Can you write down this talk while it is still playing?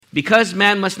Because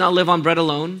man must not live on bread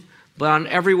alone, but on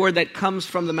every word that comes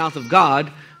from the mouth of God,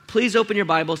 please open your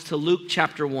Bibles to Luke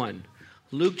chapter 1.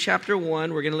 Luke chapter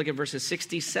 1, we're going to look at verses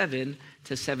 67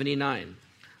 to 79.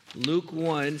 Luke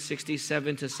 1,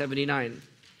 67 to 79.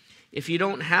 If you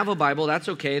don't have a Bible, that's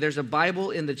okay. There's a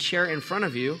Bible in the chair in front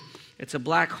of you. It's a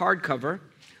black hardcover.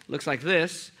 Looks like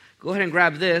this. Go ahead and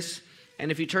grab this.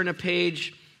 And if you turn to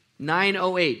page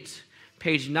 908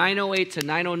 to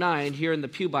 909 here in the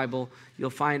Pew Bible, you'll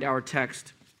find our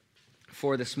text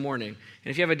for this morning.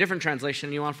 And if you have a different translation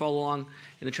and you want to follow along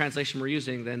in the translation we're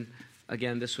using, then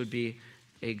again, this would be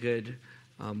a good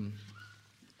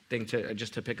thing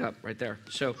to pick up right there.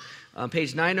 So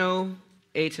page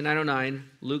 908 to 909,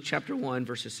 Luke chapter 1,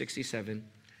 verses 67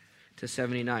 to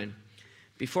 79.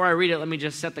 Before I read it, let me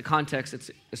just set the context.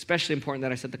 It's especially important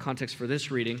that I set the context for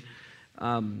this reading.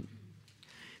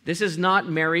 This is not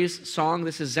Mary's song.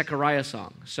 This is Zechariah's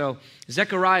song. So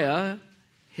Zechariah,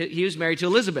 he was married to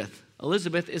Elizabeth.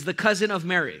 Elizabeth is the cousin of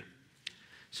Mary.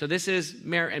 So this is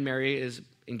Mary, and Mary is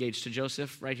engaged to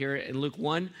Joseph right here in Luke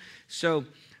 1. So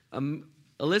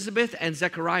Elizabeth and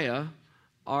Zechariah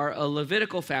are a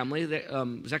Levitical family.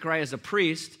 Zechariah is a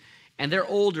priest, and they're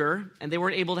older, and they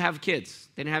weren't able to have kids.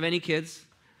 They didn't have any kids.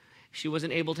 She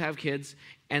wasn't able to have kids.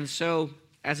 And so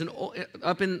as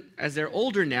they're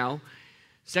older now,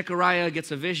 Zechariah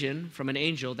gets a vision from an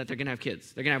angel that they're going to have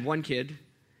kids. They're going to have one kid,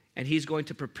 and he's going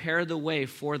to prepare the way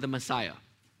for the Messiah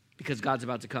because God's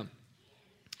about to come.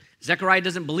 Zechariah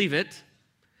doesn't believe it.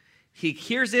 He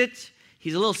hears it.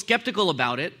 He's a little skeptical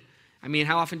about it. I mean,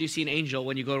 how often do you see an angel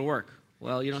when you go to work?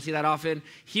 Well, you don't see that often.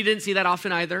 He didn't see that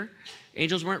often either.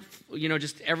 Angels weren't,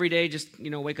 just every day,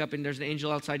 wake up and there's an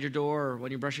angel outside your door or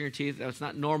when you're brushing your teeth. That's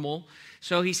not normal.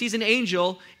 So he sees an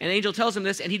angel, and the angel tells him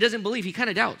this, and he doesn't believe. He kind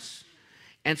of doubts.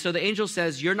 And so the angel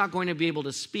says, you're not going to be able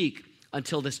to speak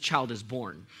until this child is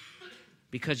born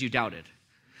because you doubted.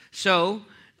 So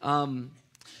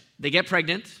they get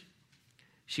pregnant.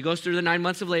 She goes through the 9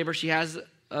 months of labor. She has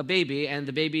a baby, and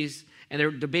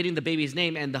they're debating the baby's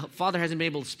name, and the father hasn't been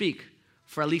able to speak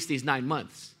for at least these 9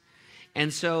 months.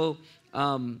 And so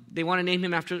they want to name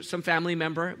him after some family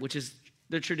member, which is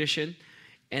the tradition.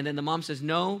 And then the mom says,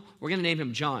 no, we're going to name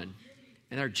him John.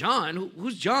 And they're, John?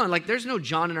 Who's John? Like, there's no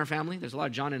John in our family. There's a lot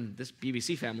of John in this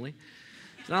BBC family.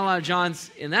 There's not a lot of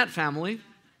Johns in that family.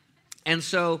 And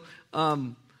so,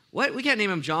 what? We can't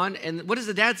name him John. And what does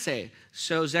the dad say?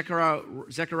 So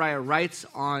Zechariah writes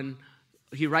down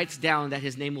that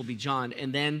his name will be John.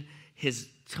 And then his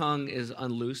tongue is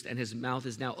unloosed and his mouth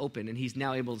is now open and he's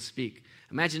now able to speak.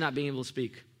 Imagine not being able to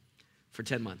speak for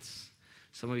 10 months.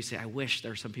 Some of you say, I wish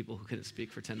there were some people who couldn't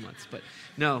speak for 10 months. But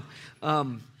no.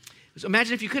 So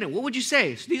imagine if you couldn't. What would you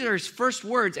say? So these are his first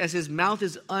words as his mouth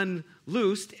is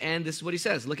unloosed, and this is what he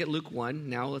says. Look at Luke 1.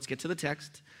 Now let's get to the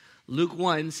text. Luke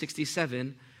 1,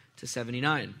 67 to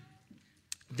 79.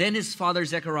 Then his father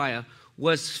Zechariah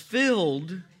was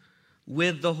filled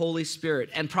with the Holy Spirit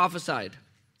and prophesied,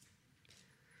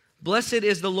 Blessed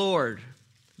is the Lord,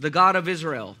 the God of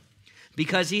Israel,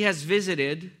 because he has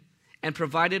visited and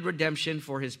provided redemption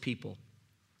for his people.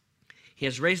 He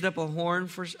has raised up a horn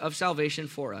of salvation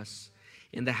for us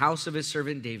in the house of his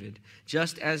servant David,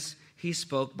 just as he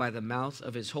spoke by the mouth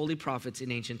of his holy prophets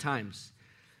in ancient times.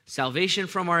 Salvation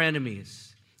from our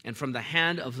enemies and from the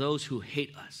hand of those who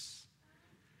hate us.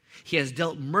 He has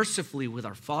dealt mercifully with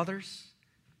our fathers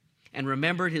and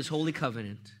remembered his holy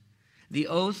covenant, the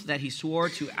oath that he swore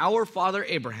to our father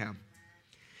Abraham.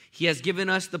 He has given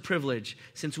us the privilege,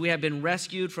 since we have been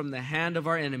rescued from the hand of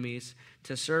our enemies,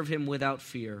 to serve him without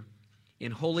fear,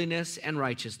 in holiness and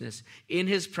righteousness, in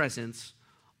his presence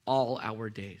all our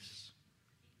days.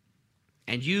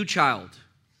 And you, child,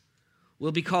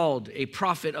 will be called a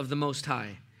prophet of the Most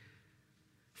High,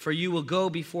 for you will go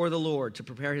before the Lord to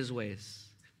prepare his ways,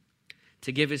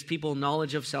 to give his people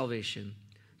knowledge of salvation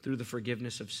through the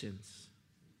forgiveness of sins,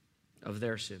 of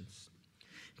their sins.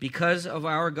 Because of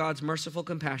our God's merciful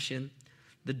compassion,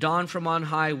 the dawn from on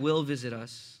high will visit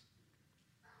us,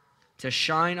 to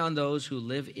shine on those who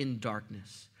live in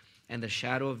darkness and the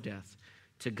shadow of death,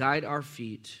 to guide our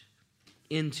feet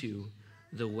into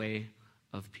the way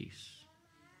of peace.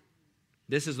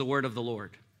 This is the word of the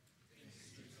Lord.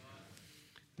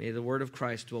 May the word of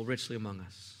Christ dwell richly among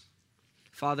us.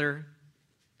 Father,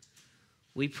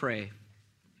 we pray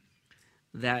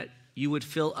that you would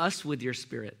fill us with your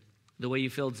Spirit the way you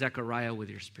filled Zechariah with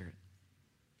your Spirit.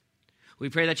 We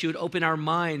pray that you would open our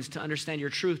minds to understand your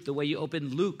truth the way you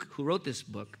opened Luke, who wrote this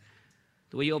book,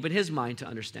 the way you opened his mind to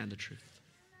understand the truth.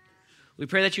 We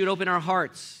pray that you would open our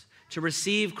hearts to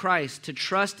receive Christ, to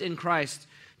trust in Christ,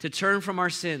 to turn from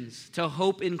our sins, to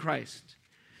hope in Christ.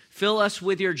 Fill us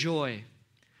with your joy.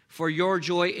 for your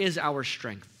joy is our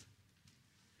strength.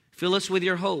 Fill us with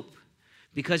your hope,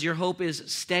 because your hope is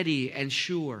steady and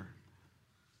sure.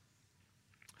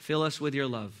 Fill us with your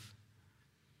love,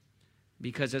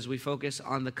 because as we focus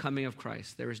on the coming of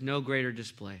Christ, there is no greater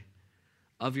display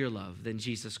of your love than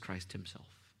Jesus Christ himself.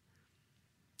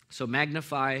 So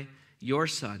magnify your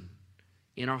Son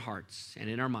in our hearts and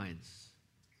in our minds.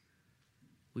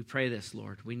 We pray this,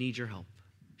 Lord. We need your help.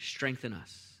 Strengthen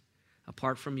us.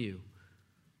 Apart from you,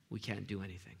 we can't do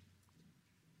anything.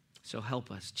 So help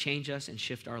us, change us, and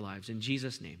shift our lives. In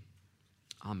Jesus' name,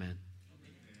 amen.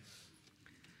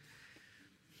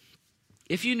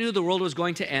 If you knew the world was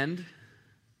going to end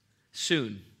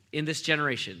soon, in this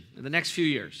generation, in the next few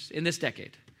years, in this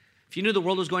decade, if you knew the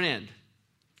world was going to end,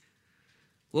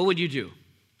 what would you do?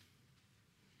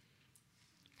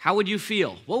 How would you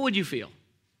feel? What would you feel?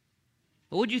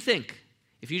 What would you think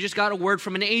if you just got a word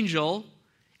from an angel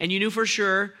and you knew for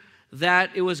sure that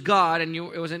it was God and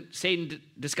it wasn't Satan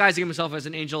disguising himself as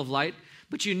an angel of light,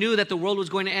 but you knew that the world was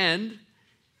going to end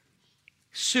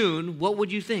soon? What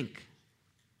would you think?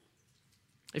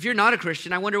 If you're not a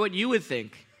Christian, I wonder what you would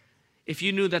think if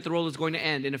you knew that the world was going to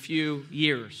end in a few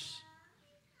years.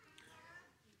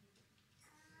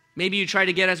 Maybe you try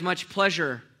to get as much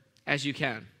pleasure as you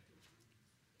can,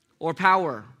 or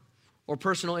power, or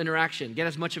personal interaction. Get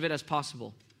as much of it as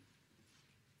possible.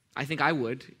 I think I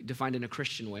would, defined in a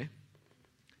Christian way.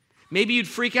 Maybe you'd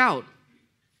freak out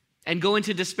and go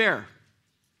into despair.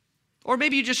 Or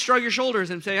maybe you just shrug your shoulders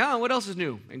and say, oh, what else is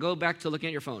new? And go back to looking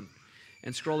at your phone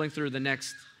and scrolling through the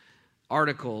next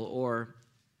article or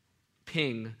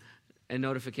ping a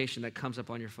notification that comes up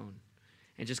on your phone.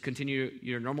 And just continue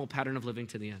your normal pattern of living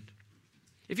to the end.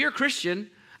 If you're a Christian,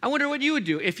 I wonder what you would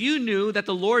do if you knew that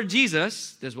the Lord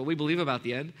Jesus, this is what we believe about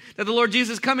the end, that the Lord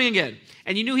Jesus is coming again,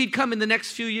 and you knew he'd come in the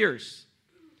next few years.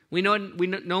 No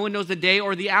one knows the day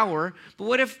or the hour, but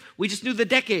what if we just knew the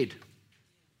decade?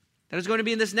 That it's going to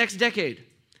be in this next decade,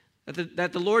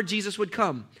 that the Lord Jesus would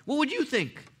come. What would you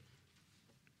think?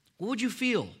 What would you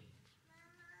feel?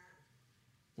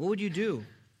 What would you do?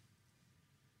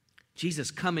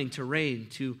 Jesus coming to reign,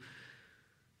 to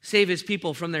save his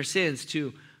people from their sins,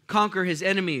 to conquer his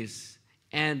enemies,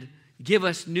 and give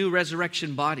us new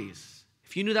resurrection bodies.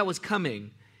 If you knew that was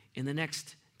coming in the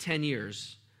next 10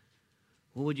 years,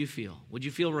 what would you feel? Would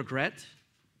you feel regret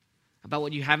about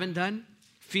what you haven't done?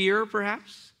 Fear,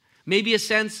 perhaps? Maybe a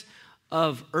sense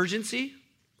of urgency?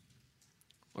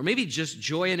 Or maybe just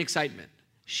joy and excitement,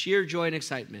 sheer joy and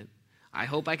excitement. I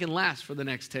hope I can last for the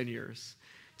next 10 years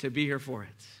to be here for it.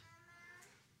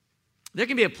 There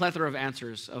can be a plethora of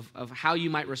answers of how you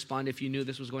might respond if you knew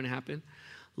this was going to happen.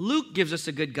 Luke gives us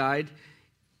a good guide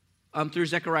through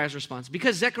Zechariah's response,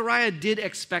 because Zechariah did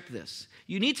expect this.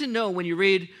 You need to know when you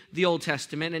read the Old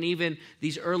Testament and even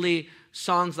these early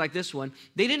songs like this one,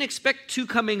 they didn't expect two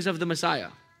comings of the Messiah.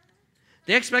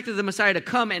 They expected the Messiah to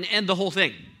come and end the whole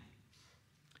thing.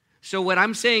 So what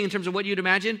I'm saying in terms of what you'd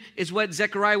imagine is what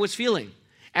Zechariah was feeling.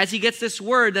 As he gets this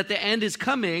word that the end is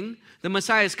coming, the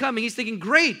Messiah is coming, he's thinking,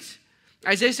 great.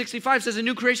 Isaiah 65 says a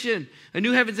new creation, a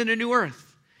new heavens and a new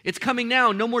earth. It's coming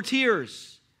now, no more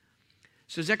tears.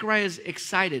 So Zechariah is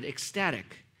excited,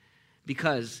 ecstatic,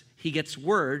 because he gets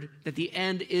word that the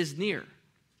end is near.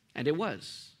 And it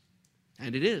was.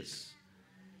 And it is.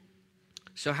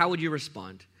 So how would you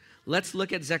respond? Let's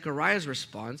look at Zechariah's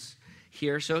response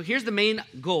here. So here's the main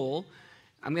goal.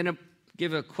 I'm going to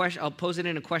give a question. I'll pose it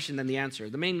in a question, then the answer.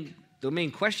 The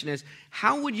main question is,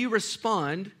 how would you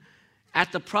respond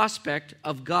at the prospect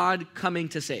of God coming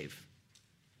to save?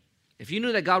 If you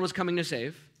knew that God was coming to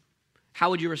save,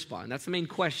 how would you respond? That's the main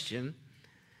question.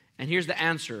 And here's the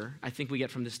answer I think we get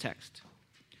from this text.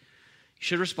 You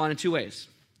should respond in two ways.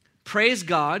 Praise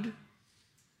God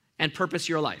and purpose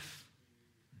your life.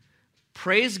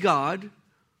 Praise God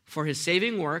for his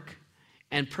saving work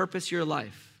and purpose your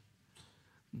life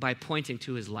by pointing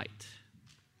to his light.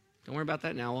 Don't worry about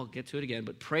that now. I'll get to it again.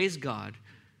 But praise God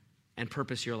and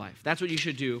purpose your life. That's what you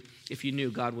should do if you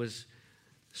knew God was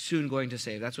soon going to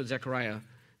save. That's what Zechariah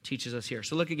teaches us here.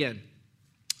 So look again.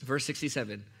 Verse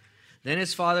 67. Then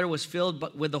his father was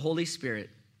filled with the Holy Spirit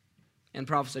and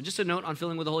prophesied. Just a note on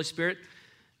filling with the Holy Spirit.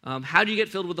 How do you get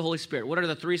filled with the Holy Spirit? What are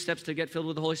the 3 steps to get filled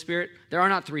with the Holy Spirit? There are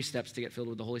not 3 steps to get filled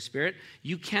with the Holy Spirit.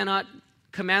 You cannot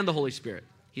command the Holy Spirit.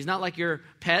 He's not like your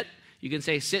pet. You can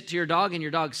say sit to your dog and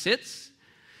your dog sits.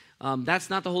 That's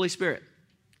not the Holy Spirit.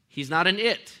 He's not an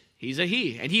it. He's a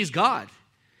he, and he's God.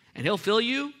 And he'll fill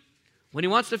you when he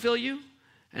wants to fill you,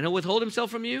 and he'll withhold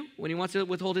himself from you when he wants to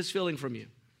withhold his filling from you.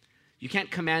 You can't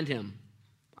command him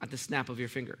at the snap of your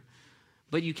finger.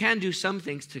 But you can do some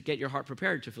things to get your heart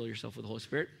prepared to fill yourself with the Holy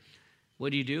Spirit.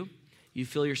 What do? you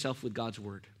fill yourself with God's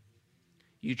word.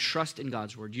 You trust in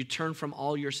God's word. You turn from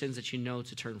all your sins that you know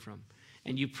to turn from.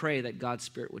 And you pray that God's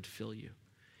Spirit would fill you.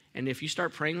 And if you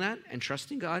start praying that and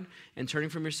trusting God and turning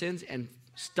from your sins and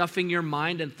stuffing your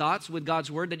mind and thoughts with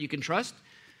God's word that you can trust,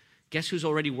 guess who's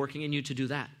already working in you to do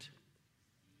that?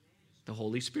 The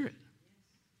Holy Spirit.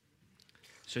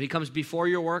 So he comes before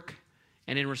your work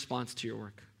and in response to your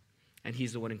work. And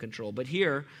he's the one in control. But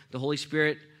here, the Holy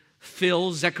Spirit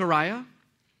fills Zechariah.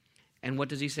 And what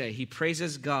does he say? He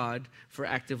praises God for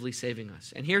actively saving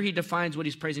us. And here he defines what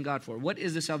he's praising God for. What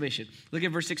is the salvation? Look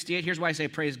at verse 68. Here's why I say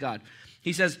praise God.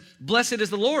 He says, blessed is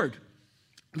the Lord,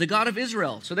 the God of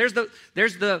Israel. So there's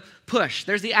the push.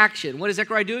 There's the action. What is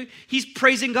Zechariah doing? He's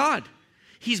praising God.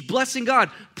 He's blessing God.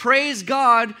 Praise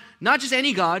God, not just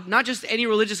any God, not just any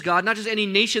religious God, not just any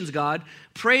nation's God.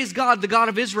 Praise God, the God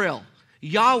of Israel,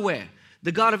 Yahweh,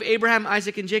 the God of Abraham,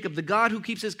 Isaac, and Jacob, the God who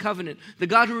keeps his covenant, the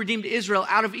God who redeemed Israel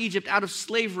out of Egypt, out of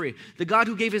slavery, the God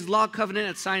who gave his law covenant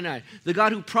at Sinai, the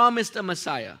God who promised a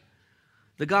Messiah,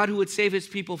 the God who would save his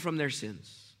people from their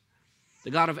sins,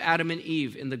 the God of Adam and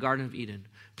Eve in the Garden of Eden.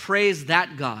 Praise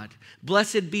that God.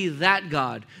 Blessed be that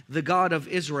God, the God of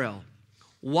Israel.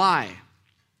 Why?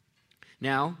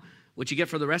 Now, what you get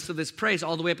for the rest of this praise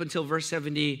all the way up until verse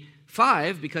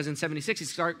 75, because in 76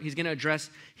 he's going to address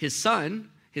his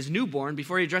son, his newborn.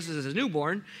 Before he addresses his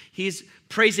newborn, he's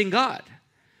praising God.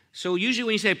 So usually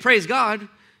when you say praise God,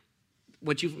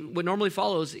 what normally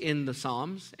follows in the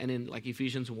Psalms and in like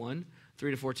Ephesians 1,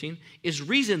 3 to 14, is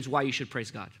reasons why you should praise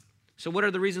God. So what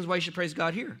are the reasons why you should praise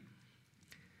God here?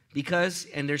 Because,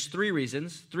 and there's three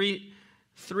reasons,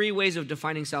 three ways of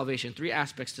defining salvation, three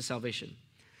aspects to salvation.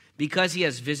 Because he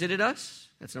has visited us,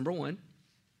 that's number one.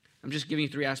 I'm just giving you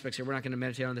three aspects here. We're not going to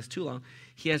meditate on this too long.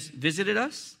 He has visited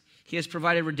us, he has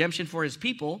provided redemption for his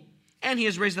people, and he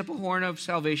has raised up a horn of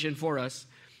salvation for us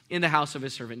in the house of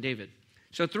his servant David.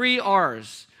 So 3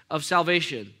 R's of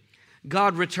salvation.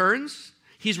 God returns.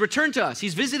 He's returned to us.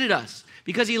 He's visited us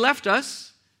because he left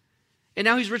us, and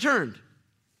now he's returned.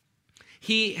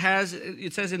 He has,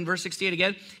 it says in verse 68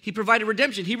 again, he provided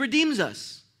redemption. He redeems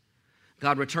us.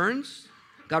 God returns.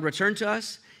 God returned to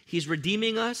us. He's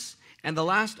redeeming us. And the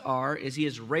last R is he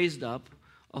has raised up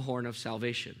a horn of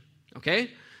salvation.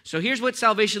 Okay? So here's what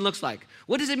salvation looks like.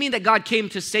 What does it mean that God came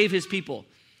to save his people?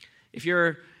 If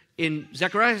you're in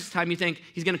Zechariah's time, you think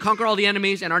he's going to conquer all the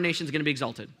enemies and our nation's going to be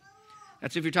exalted.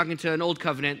 That's if you're talking to an old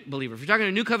covenant believer. If you're talking to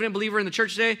a new covenant believer in the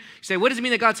church today, you say, what does it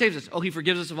mean that God saves us? Oh, he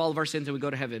forgives us of all of our sins and we go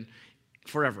to heaven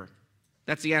forever.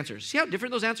 That's the answer. See how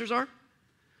different those answers are?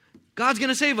 God's going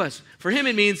to save us. For him,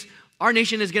 it means our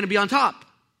nation is going to be on top.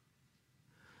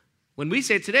 When we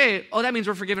say today, oh, that means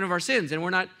we're forgiven of our sins and we're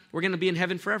going to be in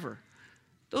heaven forever.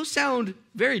 Those sound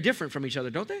very different from each other,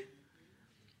 don't they?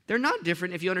 They're not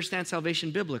different if you understand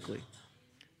salvation biblically.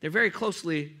 They're very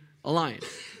closely aligned.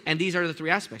 And these are the 3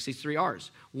 aspects, these 3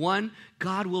 R's. 1,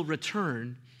 God will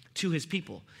return to his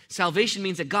people. Salvation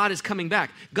means that God is coming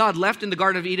back. God left in the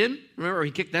Garden of Eden. Remember,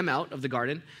 he kicked them out of the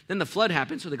garden. Then the flood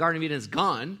happened, so the Garden of Eden is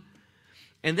gone.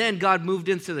 And then God moved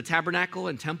into the tabernacle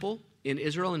and temple in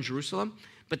Israel and Jerusalem.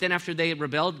 But then after they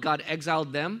rebelled, God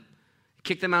exiled them,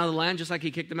 kicked them out of the land just like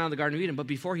he kicked them out of the Garden of Eden. But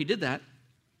before he did that,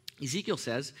 Ezekiel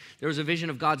says there was a vision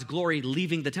of God's glory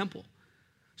leaving the temple.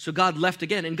 So God left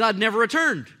again, and God never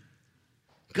returned.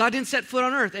 God didn't set foot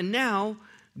on earth, and now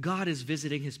God is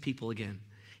visiting his people again.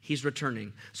 He's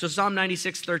returning. So Psalm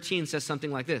 96:13 says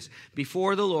something like this.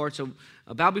 Before the Lord, so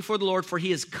bow before the Lord, for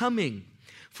he is coming.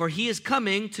 For he is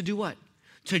coming to do what?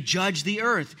 To judge the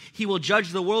earth. He will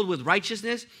judge the world with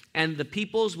righteousness and the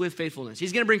peoples with faithfulness.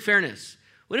 He's going to bring fairness.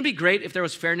 Wouldn't it be great if there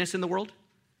was fairness in the world?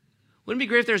 Wouldn't it be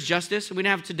great if there's justice and we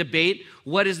didn't have to debate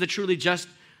what is the truly just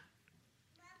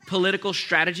political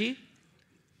strategy,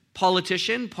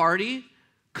 politician, party,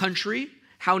 country,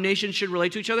 how nations should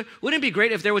relate to each other? Wouldn't it be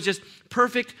great if there was just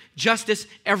perfect justice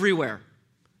everywhere?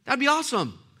 That'd be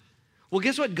awesome. Well,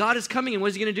 guess what? God is coming, and what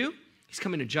is he going to do? He's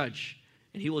coming to judge,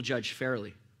 and he will judge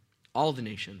fairly all the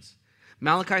nations.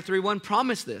 Malachi 3:1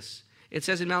 promised this. It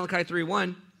says in Malachi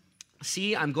 3:1,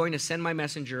 see, I'm going to send my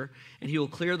messenger, and he will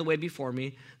clear the way before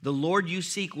me. The Lord you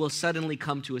seek will suddenly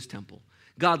come to his temple.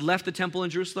 God left the temple in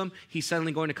Jerusalem. He's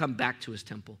suddenly going to come back to his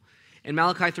temple. In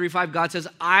Malachi 3:5, God says,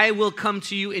 I will come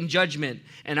to you in judgment,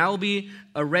 and I will be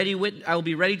ready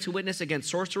to witness against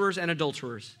sorcerers and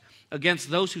adulterers,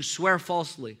 against those who swear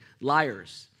falsely,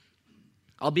 liars.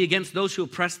 I'll be against those who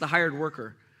oppress the hired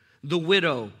worker, the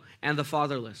widow, and the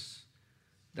fatherless.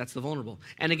 That's the vulnerable.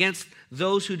 And against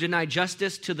those who deny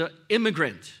justice to the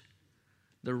immigrant,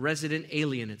 the resident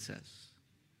alien, it says.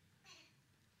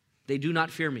 They do not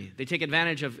fear me. They take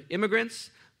advantage of immigrants,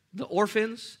 the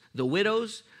orphans, the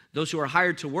widows, those who are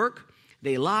hired to work,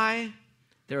 They lie,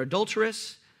 they're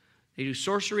adulterous, they do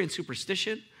sorcery and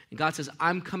superstition. And God says,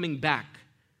 I'm coming back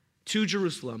to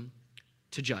Jerusalem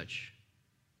to judge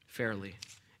fairly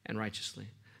and righteously.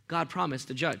 God promised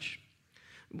to judge.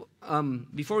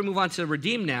 Before we move on to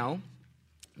redeem now,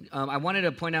 I wanted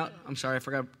to point out, I'm sorry, I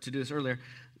forgot to do this earlier.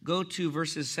 Go to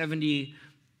verses 70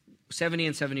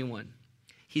 and 71.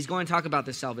 He's going to talk about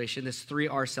this salvation, this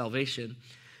 3R salvation.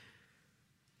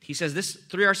 He says this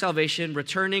 3R salvation,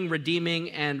 returning,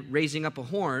 redeeming, and raising up a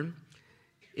horn,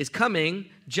 is coming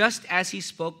just as he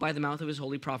spoke by the mouth of his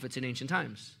holy prophets in ancient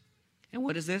times. And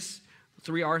what is this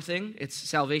 3R thing? It's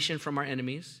salvation from our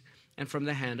enemies and from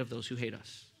the hand of those who hate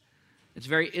us. It's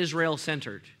very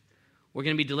Israel-centered. We're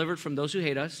going to be delivered from those who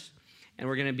hate us, and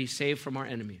we're going to be saved from our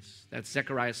enemies. That's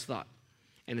Zechariah's thought.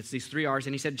 And it's these 3Rs.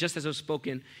 And he said, just as it was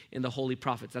spoken in the holy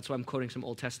prophets. That's why I'm quoting some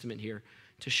Old Testament here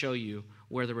to show you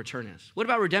where the return is. What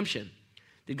about redemption?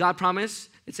 Did God promise?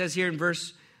 It says here in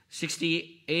verse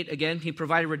 68, again, he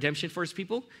provided redemption for his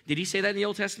people. Did he say that in the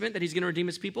Old Testament, that he's going to redeem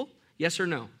his people? Yes or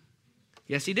no?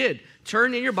 Yes, he did.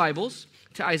 Turn in your Bibles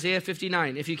to Isaiah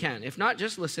 59, if you can. If not,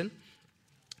 just listen.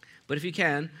 But if you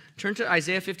can, turn to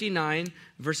Isaiah 59,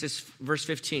 verse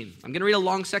 15. I'm going to read a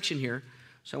long section here,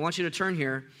 so I want you to turn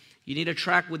here. You need to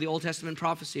track with the Old Testament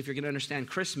prophecy if you're going to understand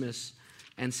Christmas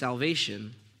and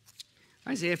salvation.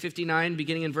 Isaiah 59,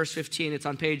 beginning in verse 15. It's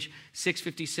on page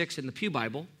 656 in the Pew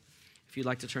Bible, if you'd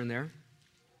like to turn there.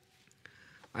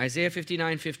 Isaiah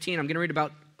 59, 15. I'm going to read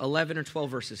about 11 or 12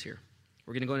 verses here.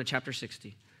 We're going to go into chapter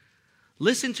 60.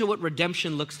 Listen to what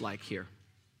redemption looks like here,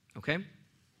 okay?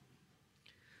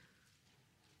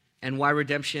 And why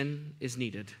redemption is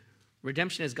needed.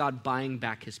 Redemption is God buying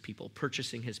back his people,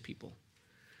 purchasing his people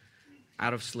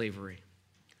out of slavery.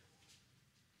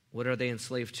 What are they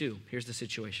enslaved to? Here's the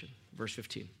situation. Verse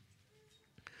 15.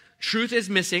 Truth is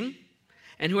missing,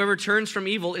 and whoever turns from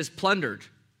evil is plundered.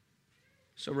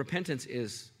 So repentance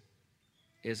is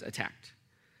attacked.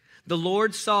 The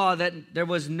Lord saw that there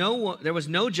was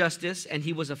no justice, and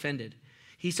he was offended.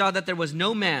 He saw that there was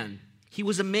no man. He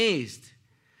was amazed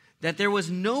that there was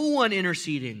no one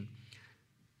interceding.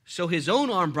 So his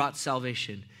own arm brought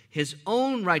salvation. His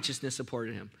own righteousness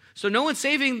supported him. So no one's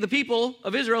saving the people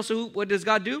of Israel. So what does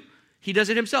God do? He does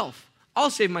it himself.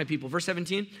 I'll save my people. Verse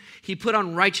 17, he put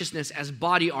on righteousness as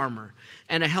body armor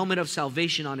and a helmet of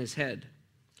salvation on his head.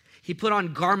 He put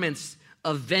on garments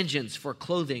of vengeance for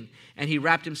clothing, and he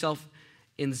wrapped himself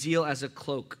in zeal as in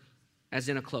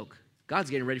a cloak.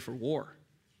 God's getting ready for war.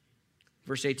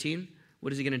 Verse 18,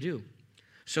 what is he going to do?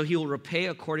 So he will repay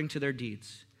according to their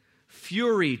deeds,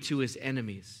 fury to his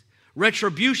enemies,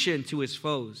 retribution to his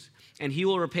foes, and he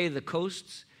will repay the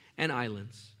coasts and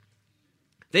islands.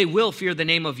 They will fear the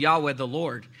name of Yahweh the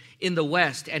Lord in the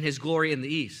west and his glory in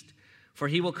the east, for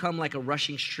he will come like a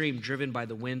rushing stream driven by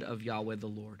the wind of Yahweh the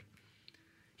Lord.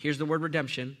 Here's the word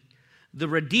redemption. The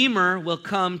Redeemer will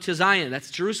come to Zion,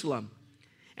 that's Jerusalem,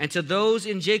 and to those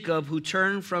in Jacob who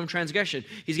turn from transgression.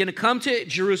 He's going to come to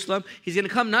Jerusalem. He's going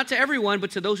to come not to everyone,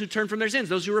 but to those who turn from their sins,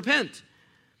 those who repent.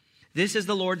 This is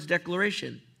the Lord's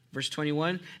declaration. Verse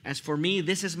 21, as for me,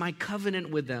 this is my covenant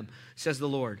with them, says the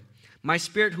Lord. My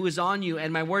spirit who is on you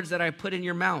and my words that I put in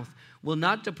your mouth will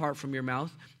not depart from your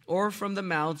mouth or from the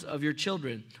mouths of your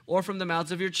children or from the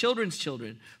mouths of your children's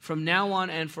children from now on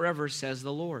and forever, says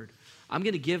the Lord. I'm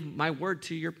going to give my word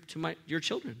to your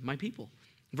children, my people.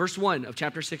 Verse 1 of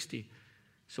chapter 60.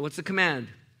 So what's the command?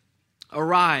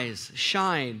 Arise,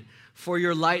 shine, for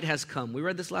your light has come. We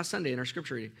read this last Sunday in our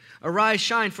scripture reading. Arise,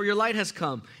 shine, for your light has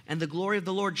come, and the glory of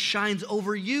the Lord shines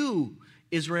over you,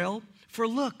 Israel. For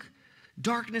look,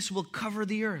 darkness will cover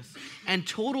the earth, and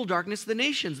total darkness the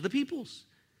nations, the peoples.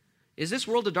 Is this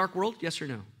world a dark world? Yes or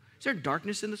no? Is there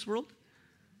darkness in this world?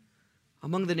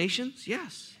 Among the nations?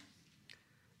 Yes.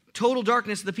 Total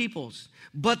darkness the peoples.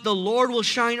 But the Lord will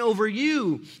shine over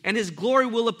you, and his glory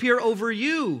will appear over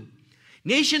you.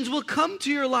 Nations will come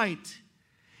to your light,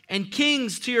 and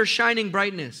kings to your shining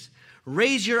brightness.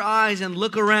 Raise your eyes and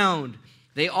look around.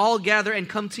 They all gather and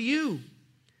come to you.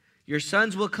 Your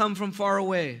sons will come from far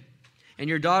away, and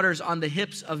your daughters on the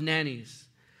hips of nannies.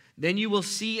 Then you will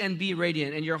see and be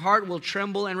radiant, and your heart will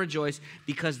tremble and rejoice,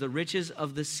 because the riches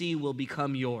of the sea will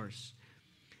become yours,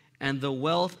 and the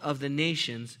wealth of the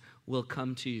nations will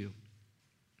come to you.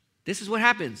 This is what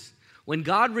happens when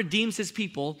God redeems his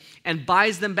people and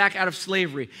buys them back out of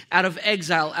slavery, out of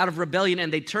exile, out of rebellion,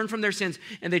 and they turn from their sins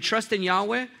and they trust in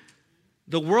Yahweh.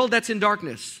 The world that's in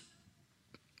darkness,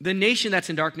 the nation that's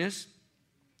in darkness,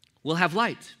 will have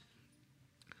light.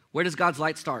 Where does God's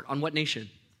light start? On what nation?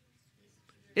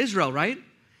 Israel, right?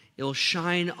 It will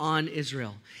shine on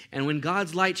Israel. And when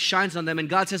God's light shines on them, and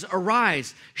God says,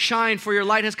 arise, shine, for your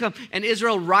light has come, and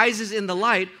Israel rises in the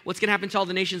light, what's going to happen to all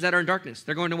the nations that are in darkness?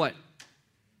 They're going to what?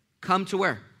 Come to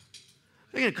where?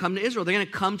 They're going to come to Israel. They're going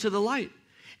to come to the light.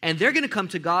 And they're going to come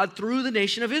to God through the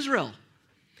nation of Israel.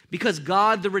 Because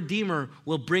God, the Redeemer,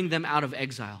 will bring them out of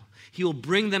exile. He will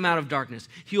bring them out of darkness.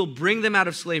 He will bring them out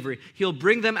of slavery. He'll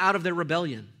bring them out of their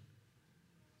rebellion.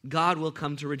 God will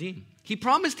come to redeem. He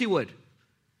promised he would.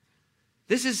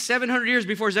 This is 700 years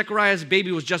before Zechariah's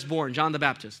baby was just born, John the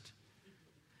Baptist.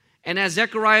 And as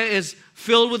Zechariah is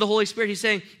filled with the Holy Spirit, he's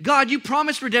saying, God, you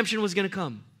promised redemption was going to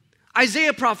come.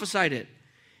 Isaiah prophesied it.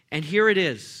 And here it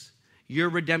is. Your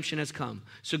redemption has come.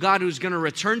 So God is going to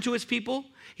return to his people.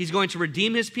 He's going to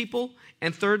redeem his people.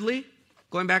 And thirdly,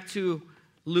 going back to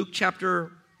Luke chapter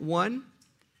 1,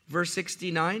 verse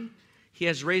 69, he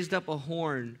has raised up a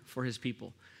horn for his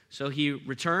people. So he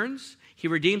returns, he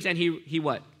redeems, and he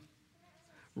what?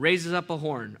 Raises up a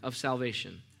horn of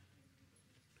salvation.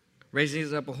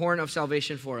 Raises up a horn of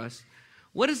salvation for us.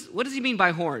 What does he mean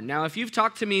by horn? Now, if you've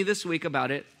talked to me this week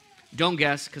about it, don't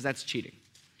guess, because that's cheating.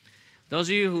 Those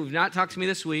of you who've not talked to me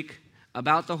this week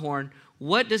about the horn,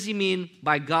 what does he mean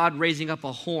by God raising up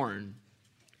a horn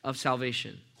of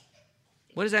salvation?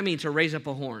 What does that mean, to raise up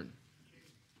a horn?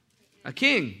 A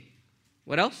king.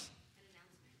 What else?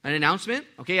 An announcement.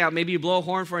 Okay, yeah, maybe you blow a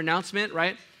horn for announcement,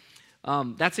 right?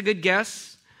 That's a good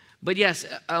guess. But yes,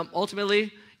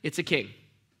 ultimately, it's a king.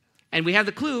 And we have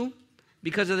the clue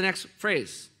because of the next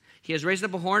phrase. He has raised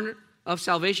up a horn of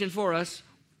salvation for us.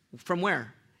 From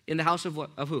where? In the house of what?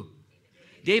 Of who?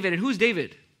 David. And who's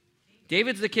David?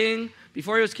 David's the king.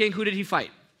 Before he was king, who did he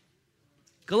fight?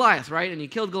 Goliath, right? And he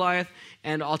killed Goliath.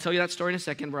 And I'll tell you that story in a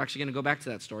second. We're actually going to go back to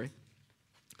that story.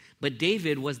 But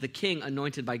David was the king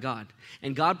anointed by God.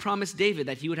 And God promised David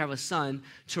that he would have a son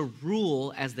to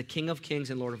rule as the King of Kings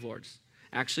and Lord of Lords.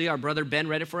 Actually, our brother Ben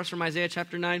read it for us from Isaiah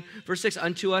chapter 9, verse 6.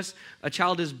 Unto us a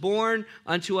child is born,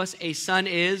 unto us a son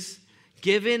is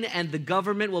given, and the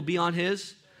government will be on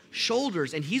his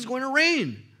shoulders. And he's going to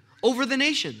reign over the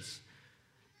nations.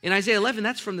 In Isaiah 11,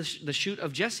 that's from the shoot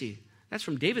of Jesse. That's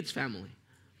from David's family.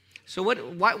 So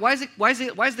why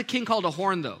is the king called a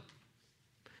horn, though?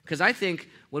 Because I think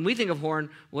when we think of horn,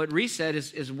 what Reese said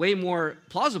is way more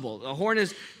plausible. A horn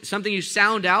is something you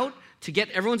sound out to get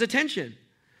everyone's attention.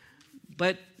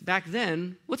 But back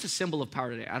then, what's a symbol of power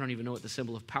today? I don't even know what the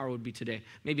symbol of power would be today.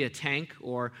 Maybe a tank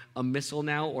or a missile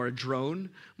now or a drone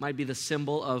might be the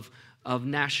symbol of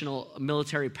national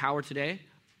military power today.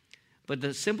 But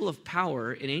the symbol of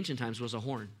power in ancient times was a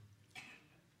horn.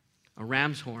 A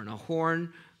ram's horn.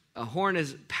 A horn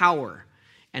is power.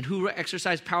 And who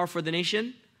exercised power for the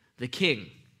nation? The king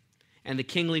and the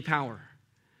kingly power.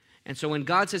 And so when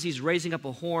God says he's raising up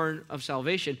a horn of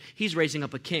salvation, he's raising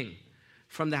up a king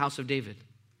from the house of David.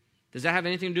 Does that have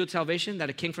anything to do with salvation, that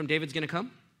a king from David's going to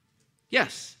come?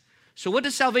 Yes. So what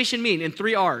does salvation mean in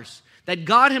 3 R's? That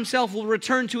God himself will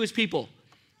return to his people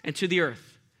and to the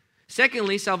earth.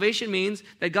 Secondly, salvation means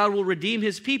that God will redeem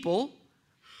his people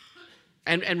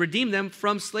and redeem them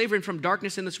from slavery and from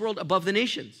darkness in this world above the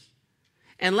nations.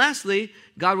 And lastly,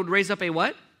 God would raise up a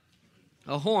what?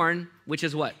 A horn, which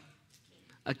is what?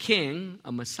 A king,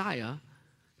 a Messiah,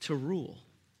 to rule.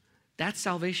 That's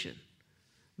salvation.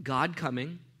 God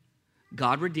coming,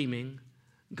 God redeeming,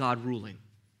 God ruling.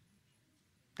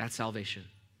 That's salvation.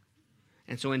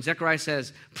 And so when Zechariah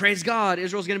says, praise God,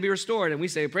 Israel's going to be restored, and we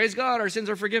say, praise God, our sins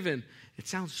are forgiven, it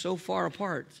sounds so far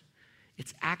apart.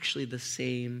 It's actually the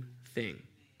same thing.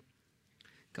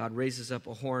 God raises up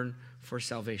a horn for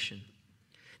salvation.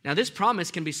 Now, this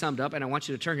promise can be summed up, and I want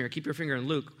you to turn here. Keep your finger in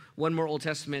Luke, one more Old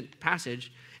Testament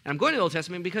passage. And I'm going to the Old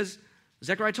Testament because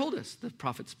Zechariah told us, the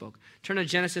prophet spoke. Turn to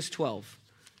Genesis 12.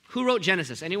 Who wrote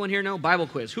Genesis? Anyone here know? Bible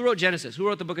quiz. Who wrote Genesis? Who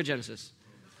wrote the book of Genesis?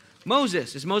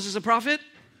 Moses. Is Moses a prophet?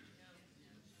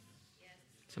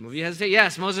 Some of you hesitate.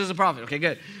 Yes, Moses is a prophet. Okay,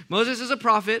 good. Moses is a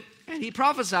prophet, and he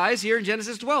prophesies here in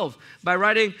Genesis 12 by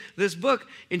writing this book.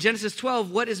 In Genesis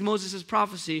 12, what is Moses'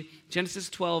 prophecy? Genesis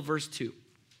 12, verse 2.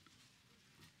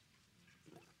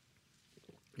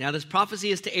 Now, this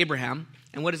prophecy is to Abraham,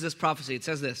 and what is this prophecy? It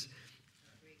says this: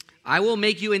 I will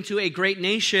make you into a great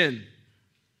nation.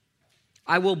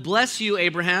 I will bless you,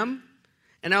 Abraham,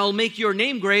 and I will make your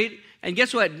name great. And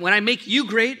guess what? When I make you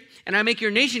great and I make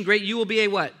your nation great, you will be a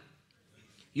what?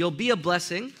 You'll be a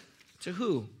blessing to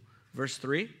who? Verse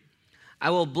 3. I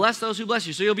will bless those who bless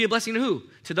you. So you'll be a blessing to who?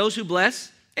 To those who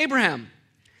bless Abraham.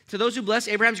 To those who bless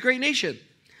Abraham's great nation.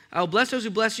 I will bless those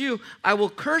who bless you. I will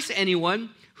curse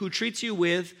anyone who treats you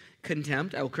with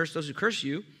contempt. I will curse those who curse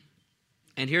you.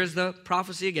 And here's the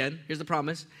prophecy again. Here's the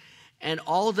promise. And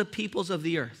all the peoples of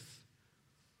the earth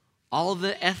all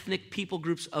the ethnic people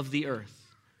groups of the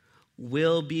earth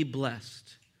will be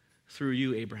blessed through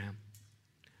you, Abraham.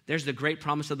 There's the great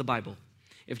promise of the Bible.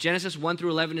 If Genesis 1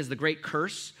 through 11 is the great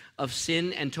curse of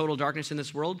sin and total darkness in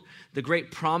this world, the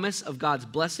great promise of God's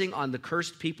blessing on the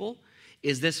cursed people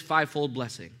is this fivefold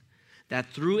blessing, that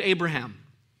through Abraham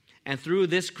and through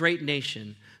this great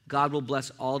nation, God will bless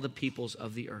all the peoples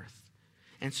of the earth.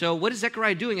 And so what is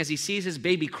Zechariah doing as he sees his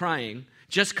baby crying,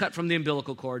 just cut from the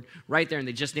umbilical cord, right there, and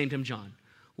they just named him John?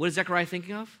 What is Zechariah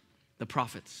thinking of? The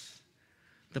prophets,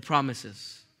 the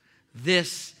promises.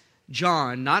 This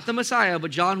John, not the Messiah,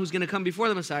 but John who's going to come before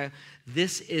the Messiah,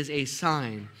 this is a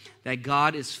sign that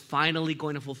God is finally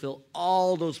going to fulfill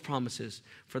all those promises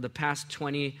for the past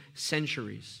 20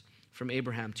 centuries from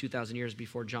Abraham, 2,000 years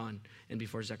before John and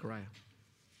before Zechariah.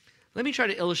 Let me try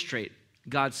to illustrate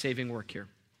God's saving work here.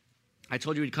 I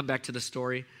told you we'd come back to the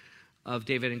story of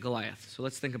David and Goliath. So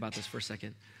let's think about this for a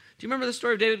second. Do you remember the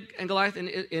story of David and Goliath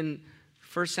in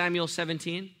 1 Samuel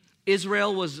 17?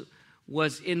 Israel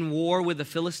was in war with the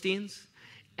Philistines,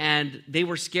 and they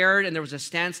were scared, and there was a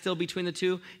standstill between the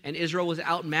two, and Israel was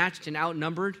outmatched and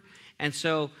outnumbered. And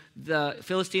so the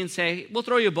Philistines say, we'll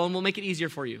throw you a bone, we'll make it easier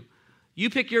for you. You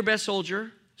pick your best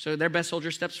soldier. So their best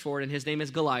soldier steps forward, and his name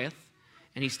is Goliath,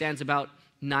 and he stands about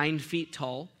 9 feet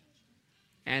tall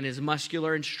and is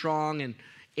muscular and strong and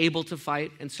able to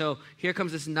fight. And so here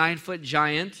comes this 9-foot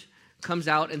giant, comes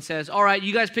out and says, all right,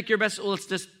 you guys pick your best, let's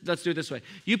do it this way.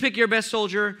 You pick your best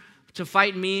soldier to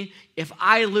fight me. If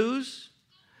I lose,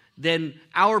 then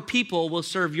our people will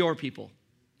serve your people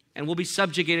and we'll be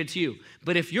subjugated to you.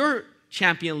 But if your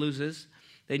champion loses,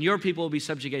 then your people will be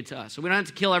subjugated to us. So we don't have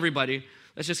to kill everybody.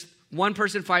 Let's just one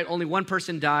person fight, only one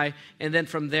person die, and then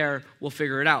from there, we'll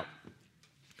figure it out.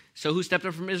 So who stepped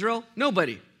up from Israel?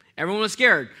 Nobody. Everyone was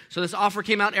scared. So this offer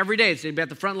came out every day. So they'd be at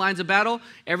the front lines of battle.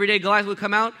 Every day Goliath would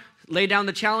come out, lay down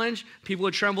the challenge. People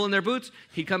would tremble in their boots.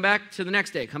 He'd come back to the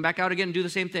next day, come back out again and do the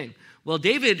same thing. Well,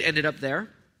 David ended up there.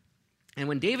 And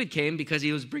when David came, because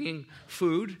he was bringing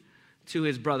food to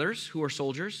his brothers who were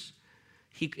soldiers,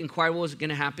 he inquired what was going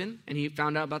to happen, and he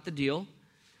found out about the deal.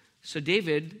 So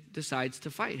David decides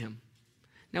to fight him.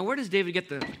 Now, where does David get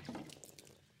the...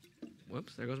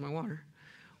 Whoops, there goes my water.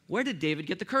 Where did David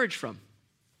get the courage from?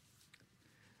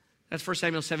 That's 1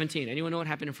 Samuel 17. Anyone know what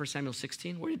happened in 1 Samuel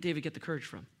 16? Where did David get the courage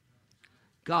from?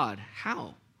 God.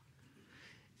 How?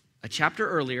 A chapter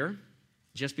earlier,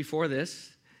 just before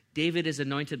this, David is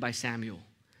anointed by Samuel.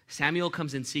 Samuel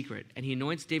comes in secret, and he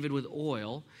anoints David with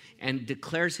oil and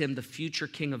declares him the future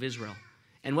king of Israel.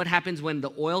 And what happens when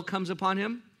the oil comes upon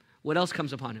him? What else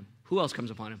comes upon him? Who else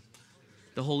comes upon him?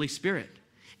 The Holy Spirit.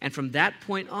 And from that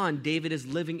point on, David is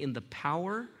living in the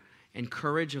power and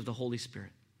courage of the Holy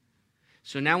Spirit.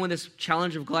 So now when this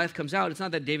challenge of Goliath comes out, it's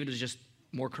not that David is just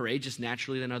more courageous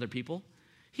naturally than other people.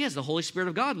 He has the Holy Spirit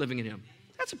of God living in him.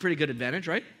 That's a pretty good advantage,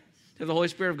 right? To have the Holy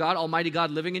Spirit of God, Almighty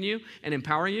God living in you and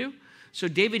empowering you. So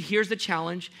David hears the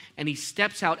challenge and he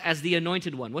steps out as the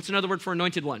anointed one. What's another word for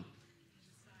anointed one?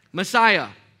 Messiah.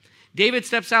 David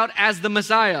steps out as the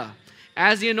Messiah,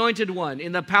 as the anointed one,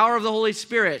 in the power of the Holy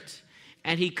Spirit.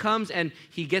 And he comes and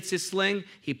he gets his sling,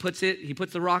 he puts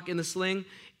the rock in the sling,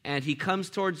 and he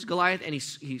comes towards Goliath and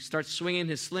he starts swinging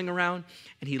his sling around,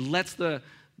 and he lets the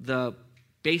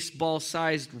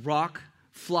baseball-sized rock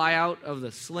fly out of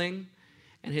the sling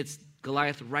and hits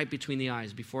Goliath right between the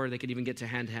eyes before they could even get to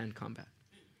hand-to-hand combat.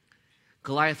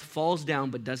 Goliath falls down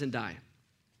but doesn't die.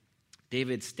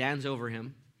 David stands over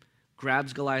him,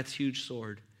 grabs Goliath's huge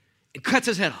sword, and cuts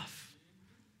his head off.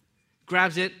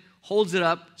 Grabs it, holds it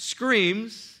up,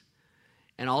 screams,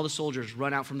 and all the soldiers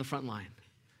run out from the front line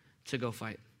to go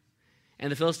fight.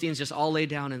 And the Philistines just all lay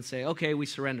down and say, okay, we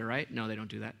surrender, right? No, they don't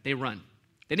do that. They run.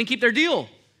 They didn't keep their deal.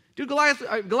 Dude,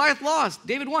 Goliath lost.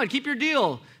 David won. Keep your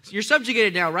deal. You're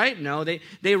subjugated now, right? No,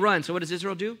 they run. So what does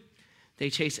Israel do? They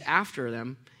chase after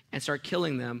them and start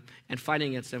killing them and fighting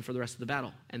against them for the rest of the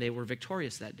battle. And they were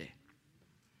victorious that day.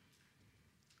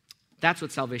 That's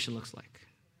what salvation looks like.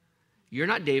 You're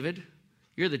not David.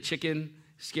 You're the chicken,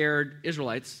 scared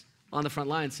Israelites on the front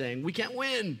line saying, we can't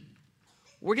win.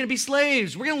 We're going to be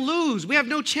slaves. We're going to lose. We have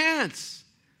no chance.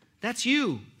 That's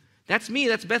you. That's me.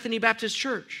 That's Bethany Baptist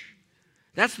Church.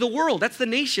 That's the world. That's the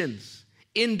nations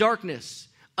in darkness,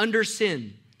 under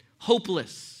sin,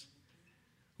 hopeless.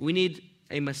 We need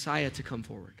a Messiah to come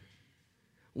forward.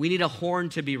 We need a horn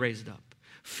to be raised up,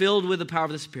 filled with the power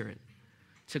of the Spirit,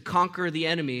 to conquer the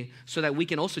enemy so that we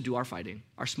can also do our fighting,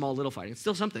 our small little fighting. It's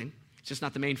still something. It's just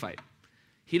not the main fight.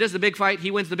 He does the big fight.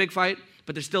 He wins the big fight,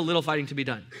 but there's still little fighting to be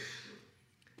done.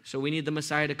 So we need the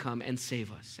Messiah to come and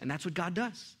save us. And that's what God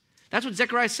does. That's what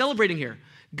Zechariah is celebrating here.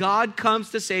 God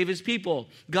comes to save his people.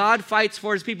 God fights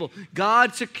for his people.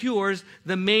 God secures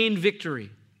the main victory.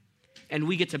 And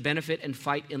we get to benefit and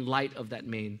fight in light of that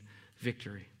main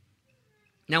victory.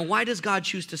 Now, why does God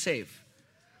choose to save?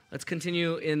 Let's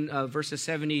continue in verses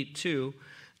 72.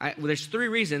 There's 3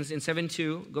 reasons in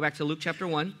 72. Go back to Luke chapter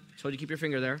 1. So you keep your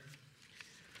finger there.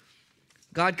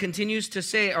 God continues to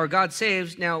say, or God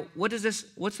saves. Now,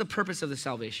 what's the purpose of the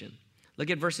salvation? Look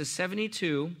at verses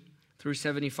 72 through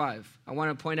 75. I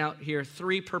want to point out here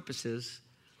 3 purposes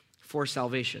for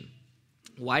salvation.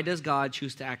 Why does God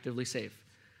choose to actively save?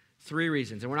 3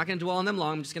 reasons. And we're not going to dwell on them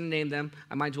long. I'm just going to name them.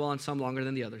 I might dwell on some longer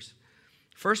than the others.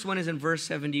 First one is in verse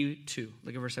 72.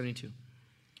 Look at verse 72.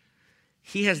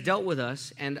 He has dealt with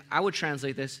us, and I would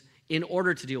translate this, in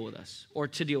order to deal with us, or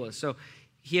to deal with us. So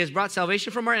he has brought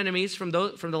salvation from our enemies, from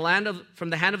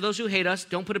the hand of those who hate us.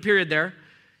 Don't put a period there.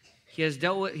 He has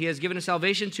given a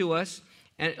salvation to us,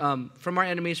 and from our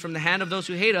enemies, from the hand of those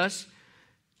who hate us,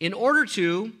 in order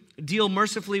to deal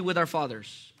mercifully with our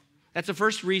fathers. That's the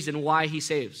first reason why he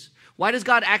saves. Why does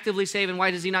God actively save, and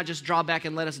why does he not just draw back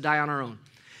and let us die on our own?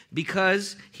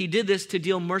 Because he did this to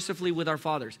deal mercifully with our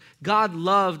fathers. God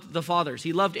loved the fathers.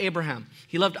 He loved Abraham.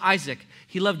 He loved Isaac.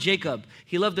 He loved Jacob.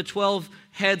 He loved the 12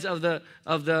 heads of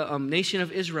the nation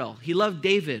of Israel. He loved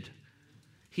David.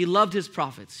 He loved his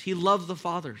prophets. He loved the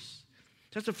fathers.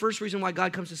 That's the first reason why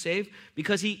God comes to save,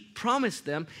 because he promised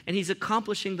them, and he's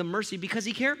accomplishing the mercy because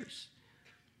he cares.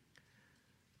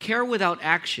 Care without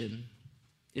action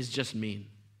is just mean.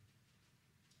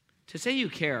 To say you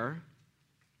care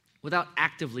without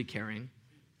actively caring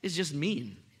is just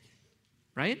mean,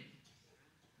 right?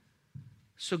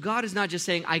 So God is not just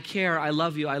saying, I care, I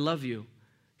love you, I love you.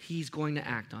 He's going to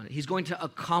act on it. He's going to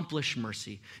accomplish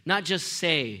mercy, not just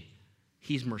say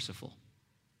he's merciful.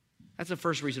 That's the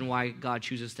first reason why God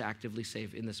chooses to actively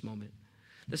save in this moment.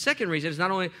 The second reason is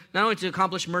not only to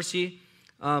accomplish mercy,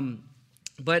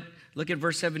 but look at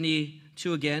verse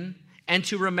 72 again, and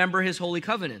to remember his holy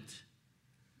covenant.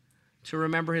 To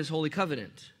remember his holy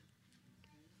covenant.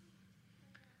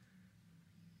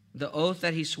 The oath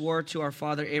that he swore to our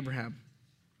father Abraham.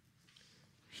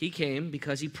 He came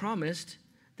because he promised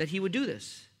that he would do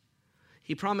this.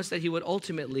 He promised that he would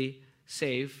ultimately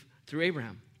save through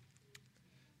Abraham.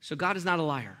 So God is not a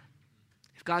liar.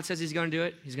 If God says he's going to do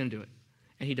it, he's going to do it.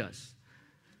 And he does.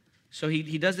 So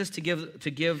he does this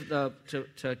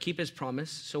to keep his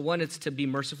promise. So one, it's to be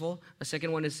merciful. The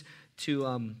second one is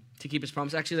to keep his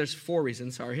promise. Actually, there's 4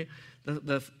 reasons, sorry.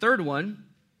 The third one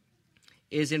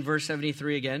is in verse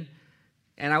 73 again.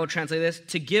 And I would translate this,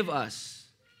 to give us.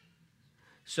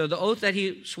 So the oath that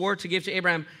he swore to give to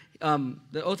Abraham,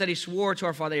 the oath that he swore to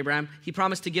our father Abraham, he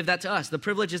promised to give that to us. The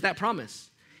privilege is that promise.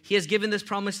 He has given this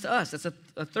promise to us. That's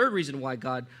a third reason why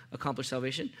God accomplished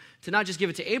salvation. To not just give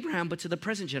it to Abraham, but to the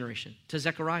present generation, to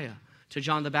Zechariah, to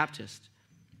John the Baptist.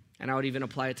 And I would even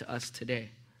apply it to us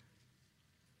today.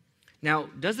 Now,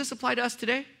 does this apply to us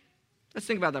today? Let's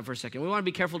think about that for a second. We want to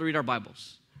be careful to read our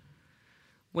Bibles.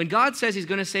 When God says he's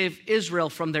going to save Israel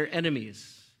from their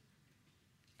enemies,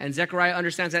 and Zechariah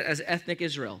understands that as ethnic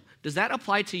Israel, does that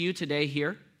apply to you today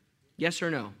here? Yes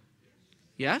or no?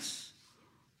 Yes?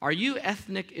 Are you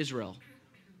ethnic Israel?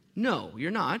 No,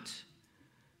 you're not.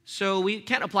 So we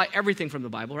can't apply everything from the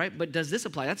Bible, right? But does this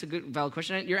apply? That's a good, valid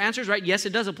question. Your answer is right. Yes,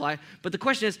 it does apply. But the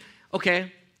question is,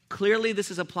 okay, clearly this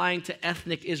is applying to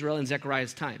ethnic Israel in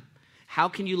Zechariah's time. How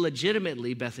can you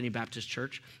legitimately, Bethany Baptist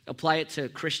Church, apply it to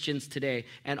Christians today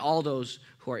and all those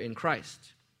who are in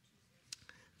Christ?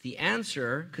 The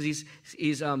answer, because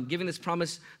he's giving this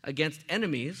promise against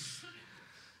enemies,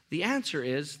 the answer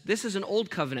is this is an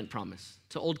old covenant promise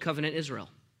to old covenant Israel.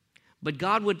 But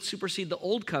God would supersede the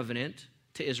old covenant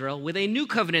to Israel with a new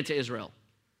covenant to Israel.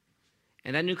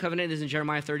 And that new covenant is in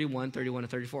Jeremiah 31 and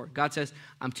 34. God says,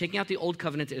 I'm taking out the old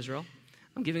covenant to Israel.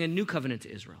 I'm giving a new covenant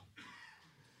to Israel.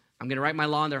 I'm going to write my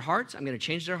law in their hearts. I'm going to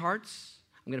change their hearts.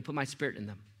 I'm going to put my spirit in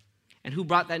them. And who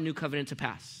brought that new covenant to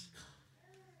pass?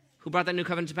 Who brought that new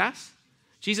covenant to pass?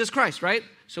 Jesus Christ, right?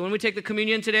 So when we take the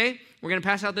communion today, we're going to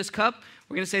pass out this cup.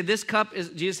 We're going to say this cup is,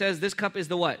 Jesus says, this cup is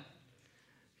the what?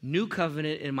 New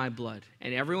covenant in my blood.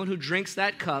 And everyone who drinks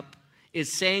that cup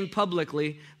is saying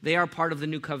publicly they are part of the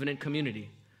new covenant community.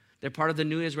 They're part of the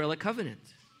new Israelite covenant.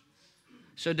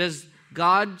 So does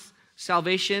God's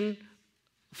salvation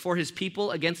for his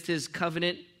people against his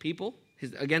covenant people,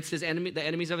 against his enemy, the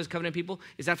enemies of his covenant people,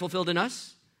 is that fulfilled in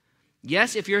us?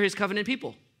 Yes, if you're his covenant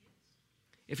people.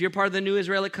 If you're part of the new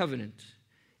Israelite covenant,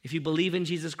 if you believe in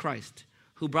Jesus Christ,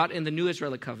 who brought in the new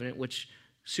Israelite covenant, which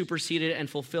superseded and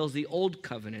fulfills the old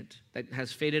covenant that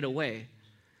has faded away,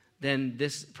 then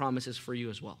this promise is for you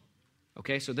as well.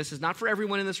 Okay, so this is not for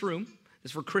everyone in this room. This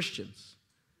is for Christians.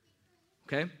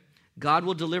 Okay? God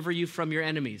will deliver you from your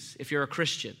enemies if you're a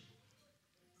Christian.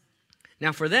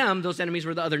 Now for them, those enemies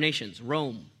were the other nations,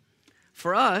 Rome.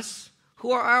 For us,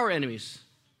 who are our enemies?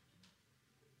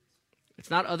 It's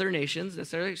not other nations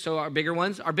necessarily. So our bigger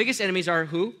ones, our biggest enemies are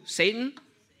who? Satan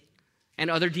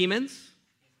and other demons.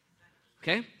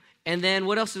 Okay? And then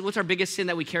what's our biggest sin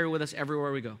that we carry with us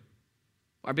everywhere we go?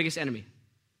 Our biggest enemy?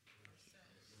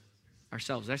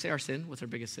 Ourselves. Did I say our sin? What's our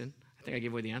biggest sin? I think I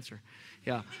gave away the answer.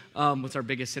 Yeah. What's our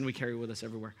biggest sin we carry with us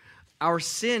everywhere? Our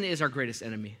sin is our greatest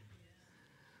enemy.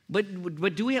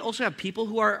 But do we also have people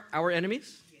who are our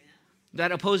enemies?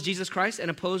 That oppose Jesus Christ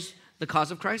and oppose the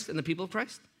cause of Christ and the people of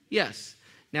Christ? Yes.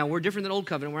 Now, we're different than Old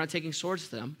Covenant. We're not taking swords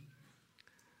to them.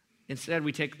 Instead,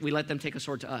 we let them take a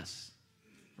sword to us,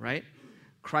 right?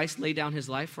 Christ laid down his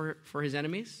life for his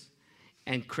enemies,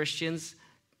 and Christians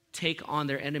take on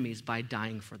their enemies by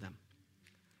dying for them,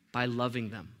 by loving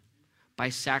them, by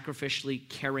sacrificially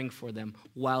caring for them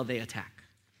while they attack.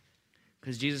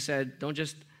 Because Jesus said, don't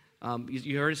just,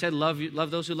 you heard it said,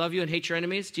 love those who love you and hate your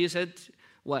enemies. Jesus said,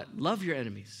 what? Love your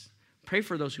enemies. Pray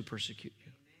for those who persecute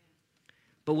you.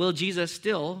 But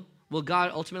will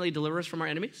God ultimately deliver us from our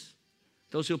enemies?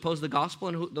 Those who oppose the gospel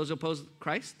and those who oppose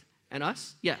Christ and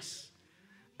us? Yes.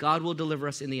 God will deliver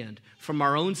us in the end from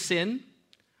our own sin,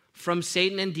 from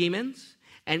Satan and demons,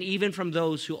 and even from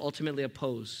those who ultimately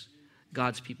oppose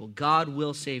God's people. God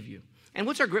will save you. And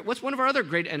what's one of our other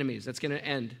great enemies that's going to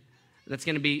end, that's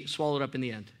going to be swallowed up in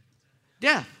the end?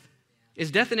 Death.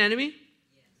 Is death an enemy?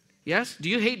 Yes? Do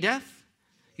you hate death?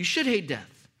 You should hate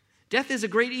death. Death is a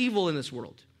great evil in this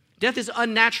world. Death is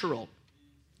unnatural.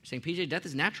 You're saying, PJ, death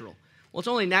is natural. Well, it's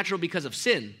only natural because of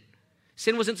sin.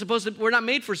 Sin wasn't supposed to, we're not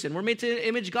made for sin. We're made to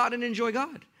image God and enjoy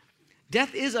God.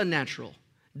 Death is unnatural.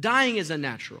 Dying is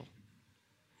unnatural.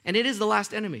 And it is the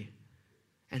last enemy.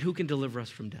 And who can deliver us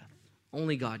from death?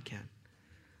 Only God can.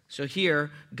 So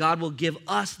here, God will give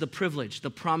us the privilege,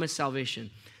 the promised salvation,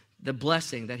 the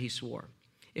blessing that he swore.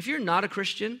 If you're not a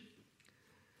Christian,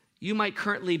 you might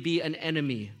currently be an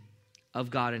enemy of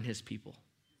God and his people.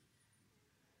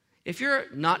 If you're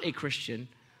not a Christian,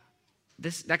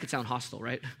 that could sound hostile,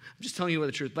 right? I'm just telling you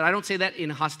the truth. But I don't say that in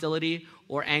hostility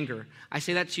or anger. I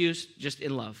say that to you just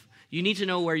in love. You need to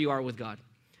know where you are with God.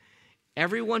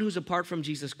 Everyone who's apart from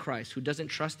Jesus Christ, who doesn't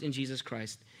trust in Jesus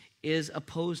Christ, is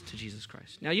opposed to Jesus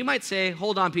Christ. Now, you might say,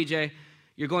 hold on, PJ,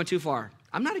 you're going too far.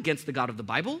 I'm not against the God of the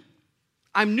Bible.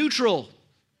 I'm neutral.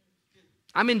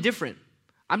 I'm indifferent.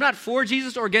 I'm not for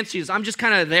Jesus or against Jesus. I'm just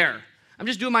kind of there. I'm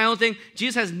just doing my own thing.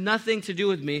 Jesus has nothing to do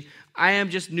with me. I am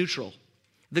just neutral.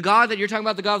 The God that you're talking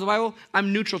about, the God of the Bible,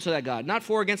 I'm neutral to that God. Not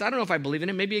for or against. I don't know if I believe in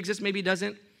him. Maybe he exists, maybe he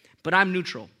doesn't. But I'm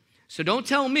neutral. So don't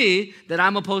tell me that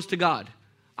I'm opposed to God.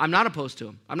 I'm not opposed to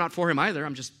him. I'm not for him either.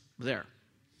 I'm just there.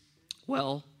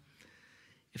 Well,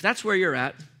 if that's where you're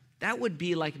at, that would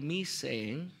be like me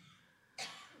saying,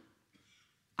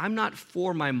 I'm not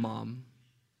for my mom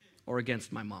or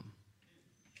against my mom.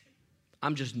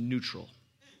 I'm just neutral.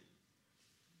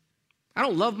 I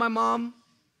don't love my mom.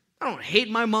 I don't hate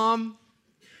my mom.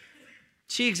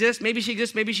 She exists, maybe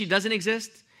she doesn't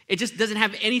exist. It just doesn't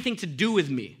have anything to do with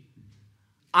me.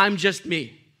 I'm just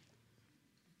me.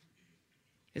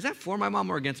 Is that for my mom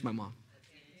or against my mom?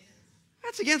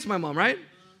 That's against my mom, right?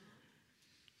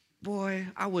 Boy,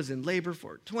 I was in labor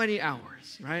for 20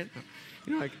 hours, right?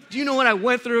 Do you know what I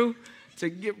went through to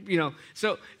get,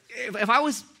 So if I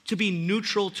was to be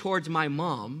neutral towards my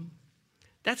mom,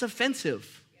 that's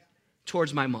offensive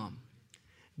towards my mom.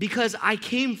 Because I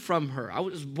came from her. I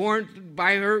was born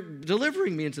by her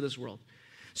delivering me into this world.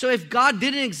 So if God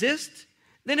didn't exist,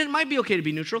 then it might be okay to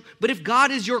be neutral. But if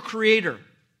God is your creator,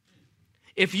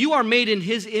 if you are made in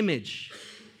his image,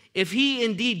 if he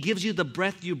indeed gives you the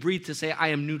breath you breathe to say, I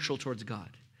am neutral towards God,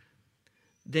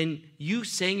 then you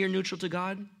saying you're neutral to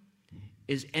God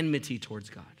is enmity towards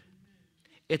God.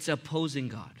 It's opposing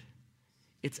God.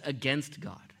 It's against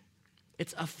God.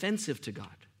 It's offensive to God.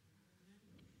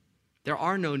 There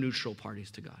are no neutral parties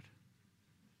to God.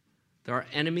 There are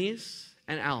enemies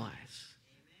and allies.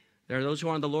 There are those who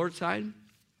are on the Lord's side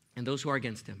and those who are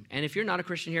against him. And if you're not a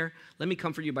Christian here, let me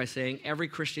comfort you by saying every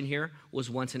Christian here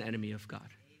was once an enemy of God.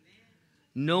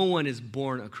 No one is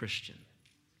born a Christian.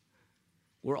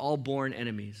 We're all born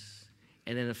enemies.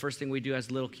 And then the first thing we do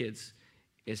as little kids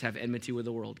is have enmity with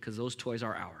the world because those toys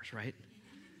are ours, right?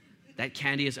 That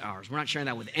candy is ours. We're not sharing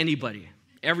that with anybody.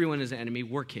 Everyone is an enemy.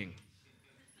 We're king.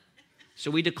 So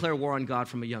we declare war on God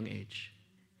from a young age.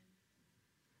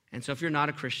 And so if you're not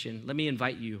a Christian, let me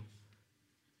invite you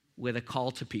with a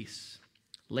call to peace.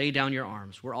 Lay down your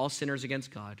arms. We're all sinners against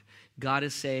God. God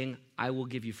is saying, I will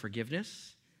give you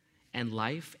forgiveness and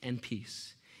life and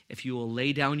peace if you will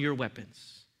lay down your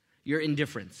weapons, your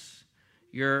indifference,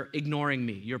 you're ignoring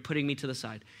me, you're putting me to the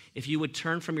side. If you would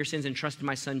turn from your sins and trust in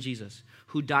my son Jesus,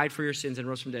 who died for your sins and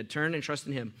rose from the dead, turn and trust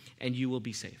in him, and you will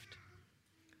be saved.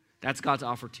 That's God's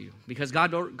offer to you, because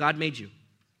God made you.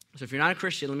 So if you're not a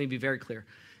Christian, let me be very clear.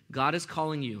 God is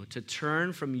calling you to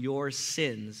turn from your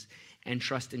sins and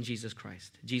trust in Jesus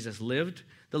Christ. Jesus lived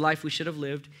the life we should have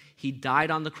lived. He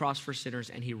died on the cross for sinners,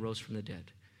 and he rose from the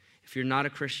dead. If you're not a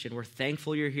Christian, we're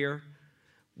thankful you're here.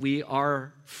 We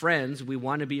are friends. We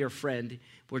want to be your friend.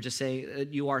 We're just saying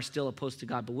that you are still opposed to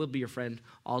God, but we'll be your friend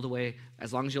all the way.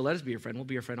 As long as you'll let us be your friend, we'll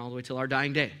be your friend all the way till our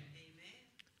dying day.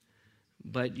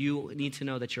 But you need to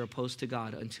know that you're opposed to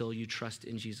God until you trust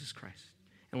in Jesus Christ.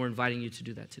 And we're inviting you to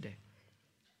do that today.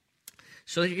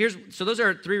 So those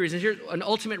are three reasons. Here's an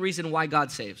ultimate reason why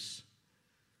God saves.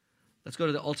 Let's go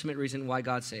to the ultimate reason why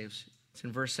God saves. It's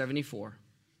in verse 74.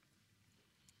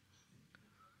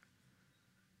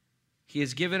 He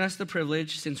has given us the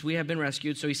privilege, since we have been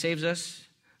rescued, so he saves us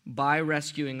by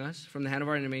rescuing us from the hand of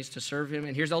our enemies to serve him.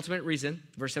 And here's the ultimate reason,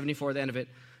 verse 74, the end of it,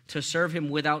 to serve him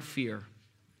without fear,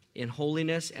 in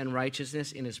holiness and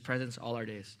righteousness in his presence all our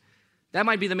days. That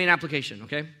might be the main application,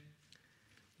 okay?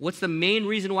 What's the main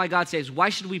reason why God saves? Why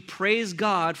should we praise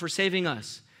God for saving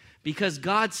us? Because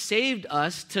God saved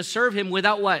us to serve him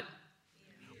without what?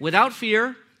 Without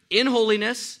fear, in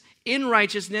holiness, in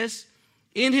righteousness,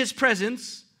 in his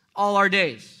presence all our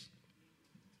days.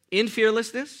 In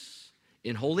fearlessness,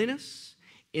 in holiness,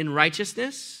 in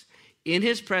righteousness, in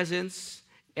his presence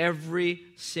every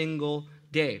single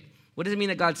day. What does it mean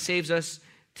that God saves us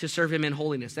to serve him in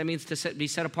holiness? That means to be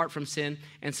set apart from sin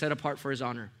and set apart for his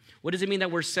honor. What does it mean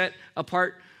that we're set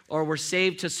apart or we're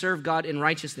saved to serve God in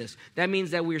righteousness? That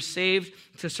means that we're saved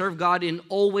to serve God in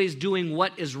always doing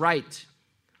what is right,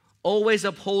 always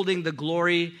upholding the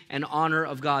glory and honor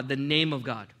of God, the name of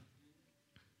God.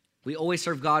 We always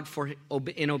serve God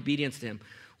in obedience to him.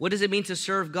 What does it mean to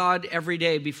serve God every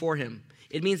day before him?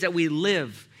 It means that we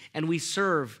live and we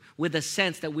serve with a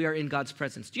sense that we are in God's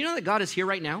presence. Do you know that God is here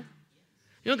right now?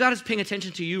 You know God is paying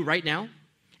attention to you right now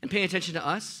and paying attention to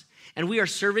us? And we are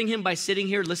serving him by sitting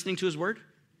here listening to his word.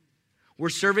 We're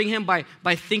serving him by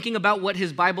thinking about what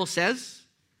his Bible says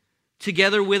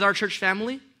together with our church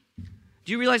family.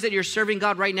 Do you realize that you're serving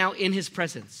God right now in his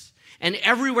presence? And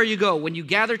everywhere you go, when you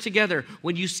gather together,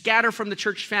 when you scatter from the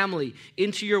church family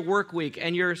into your work week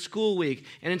and your school week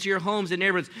and into your homes and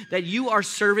neighborhoods, that you are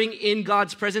serving in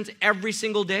God's presence every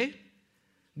single day?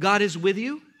 God is with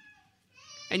you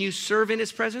and you serve in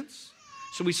his presence.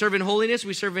 So we serve in holiness,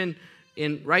 we serve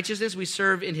in righteousness, we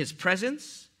serve in his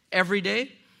presence every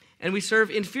day, and we serve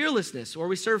in fearlessness, or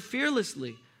we serve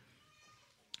fearlessly.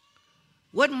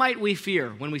 What might we fear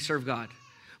when we serve God?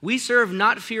 We serve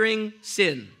not fearing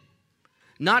sin,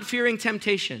 not fearing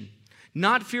temptation,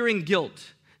 not fearing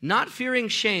guilt, not fearing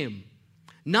shame,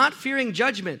 not fearing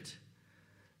judgment,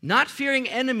 not fearing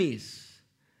enemies,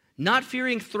 not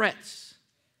fearing threats,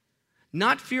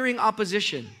 not fearing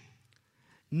opposition,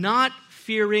 not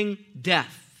fearing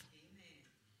death.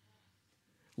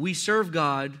 We serve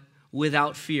God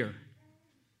without fear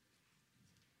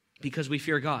because we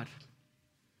fear God.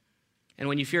 And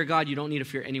when you fear God, you don't need to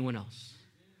fear anyone else.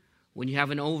 When you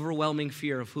have an overwhelming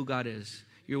fear of who God is,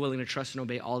 you're willing to trust and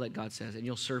obey all that God says, and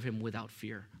you'll serve him without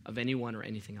fear of anyone or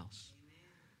anything else.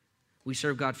 We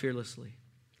serve God fearlessly.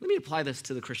 Let me apply this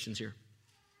to the Christians here.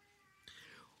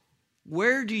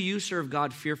 Where do you serve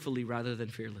God fearfully rather than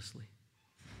fearlessly?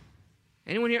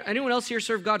 Anyone else here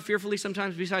serve God fearfully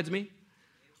sometimes besides me?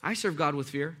 I serve God with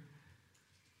fear.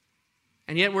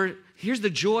 And yet here's the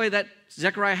joy that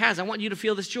Zechariah has. I want you to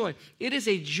feel this joy. It is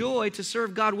a joy to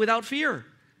serve God without fear.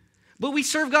 But we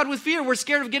serve God with fear. We're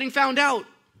scared of getting found out.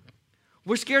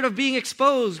 We're scared of being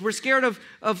exposed. We're scared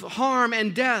of harm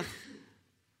and death.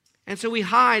 And so we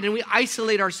hide and we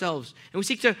isolate ourselves. And we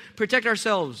seek to protect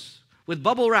ourselves with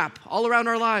bubble wrap all around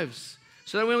our lives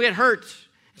so that when we get hurt,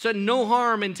 so that no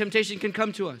harm and temptation can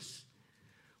come to us.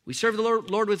 We serve the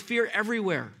Lord with fear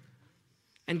everywhere.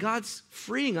 And God's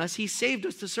freeing us. He saved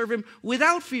us to serve him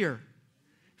without fear,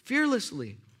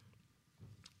 fearlessly.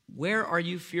 Where are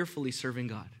you fearfully serving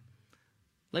God?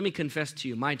 Let me confess to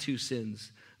you my two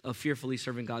sins of fearfully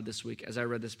serving God this week as I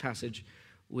read this passage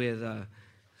with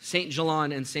St.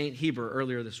 Jalon and St. Heber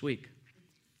earlier this week.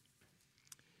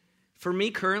 For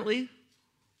me currently,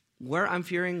 where I'm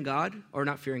fearing God, or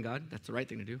not fearing God, that's the right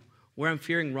thing to do, where I'm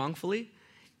fearing wrongfully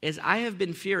is I have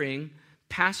been fearing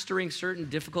pastoring certain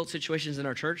difficult situations in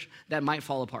our church that might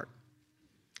fall apart.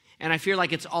 And I feel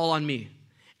like it's all on me.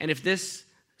 And if this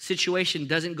situation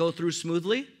doesn't go through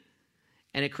smoothly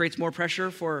and it creates more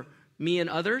pressure for me and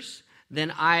others,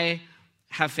 then I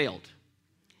have failed.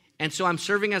 And so I'm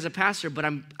serving as a pastor, but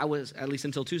I was, at least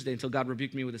until Tuesday, until God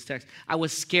rebuked me with this text, I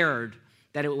was scared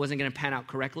that it wasn't going to pan out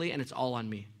correctly, and it's all on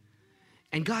me.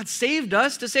 And God saved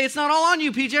us to say, it's not all on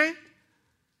you, PJ. Amen.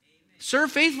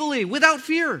 Serve faithfully, without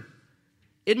fear.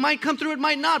 It might come through, it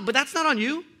might not, but that's not on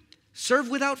you. Serve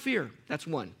without fear. That's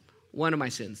one of my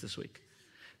sins this week.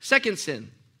 Second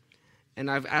sin, and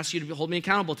I've asked you to hold me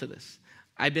accountable to this.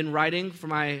 I've been writing for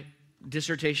my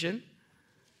dissertation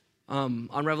on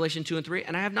Revelation 2 and 3,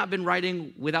 and I have not been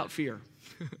writing without fear.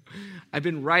 I've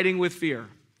been writing with fear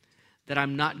that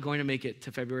I'm not going to make it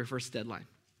to February 1st deadline.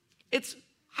 It's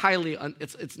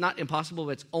it's not impossible,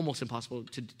 but it's almost impossible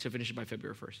to finish it by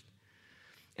February 1st.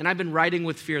 And I've been writing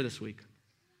with fear this week.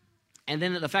 And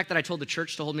then the fact that I told the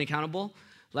church to hold me accountable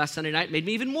last Sunday night made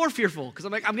me even more fearful, because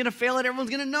I'm like, I'm going to fail it, everyone's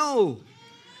going to know.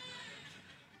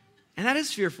 And that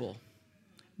is fearful.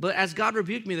 But as God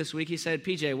rebuked me this week, he said,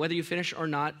 PJ, whether you finish or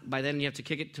not, by then you have to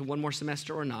kick it to one more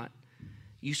semester or not,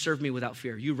 you serve me without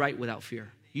fear. You write without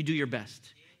fear. You do your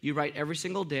best. You write every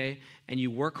single day, and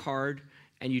you work hard,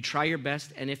 and you try your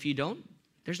best, and if you don't,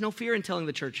 there's no fear in telling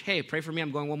the church, hey, pray for me,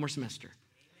 I'm going one more semester.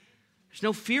 There's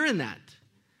no fear in that.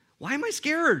 Why am I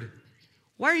scared?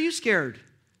 Why are you scared?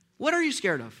 What are you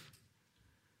scared of?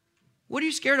 What are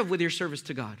you scared of with your service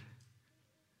to God?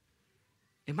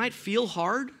 It might feel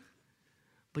hard,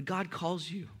 but God calls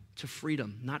you to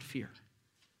freedom, not fear.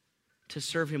 To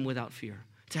serve him without fear.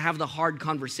 To have the hard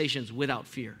conversations without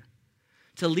fear.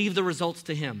 To leave the results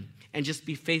to him and just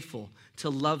be faithful to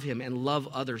love him and love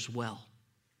others well.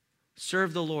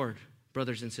 Serve the Lord,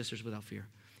 brothers and sisters, without fear.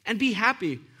 And be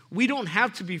happy. We don't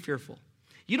have to be fearful.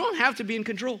 You don't have to be in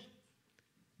control.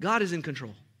 God is in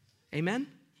control. Amen?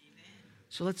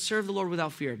 So let's serve the Lord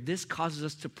without fear. This causes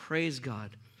us to praise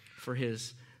God for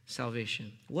his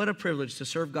salvation. What a privilege to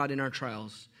serve God in our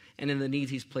trials and in the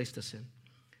needs he's placed us in.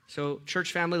 So,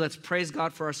 church family, let's praise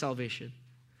God for our salvation.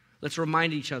 Let's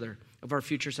remind each other of our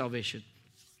future salvation.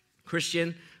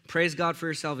 Christian, praise God for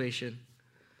your salvation.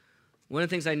 One of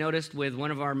the things I noticed with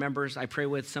one of our members I pray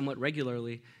with somewhat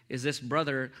regularly is this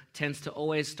brother tends to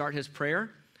always start his prayer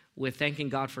with thanking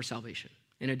God for salvation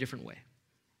in a different way.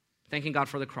 Thanking God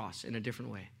for the cross in a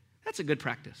different way. That's a good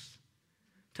practice.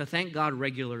 To thank God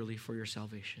regularly for your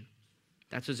salvation.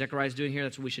 That's what Zechariah is doing here.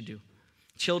 That's what we should do.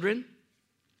 Children,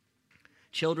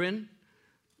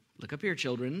 look up here,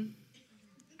 children.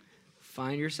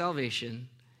 Find your salvation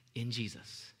in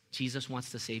Jesus. Jesus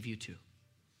wants to save you too.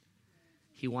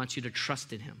 He wants you to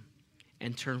trust in him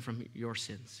and turn from your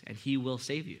sins. And he will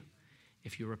save you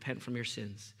if you repent from your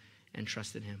sins and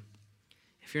trust in him.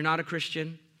 If you're not a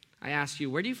Christian, I ask you,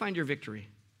 where do you find your victory?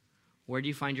 Where do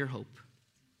you find your hope?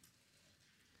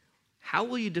 How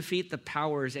will you defeat the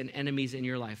powers and enemies in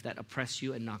your life that oppress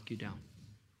you and knock you down?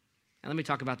 And let me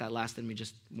talk about that last enemy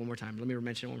just one more time. Let me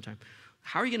mention it one more time.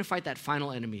 How are you going to fight that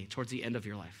final enemy towards the end of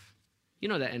your life? You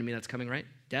know that enemy that's coming, right?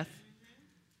 Death.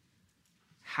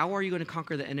 How are you going to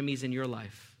conquer the enemies in your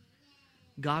life?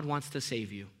 God wants to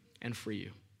save you and free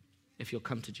you if you'll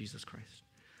come to Jesus Christ.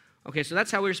 Okay, so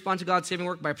that's how we respond to God's saving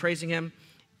work, by praising him.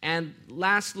 And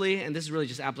lastly, and this is really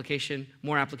just application,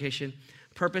 more application,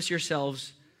 purpose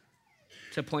yourselves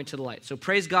to point to the light. So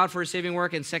praise God for his saving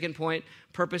work. And second point,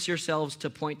 purpose yourselves to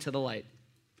point to the light.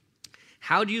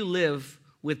 How do you live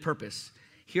with purpose?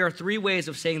 Here are 3 ways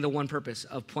of saying the one purpose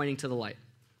of pointing to the light.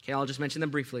 Okay, I'll just mention them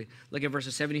briefly. Look at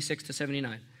verses 76 to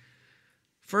 79.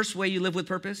 First way you live with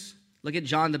purpose, look at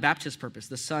John the Baptist's purpose,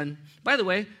 the son. By the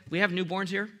way, we have newborns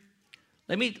here.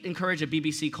 Let me encourage a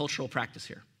BBC cultural practice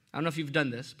here. I don't know if you've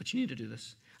done this, but you need to do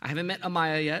this. I haven't met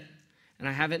Amaya yet, and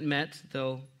I haven't met,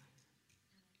 though,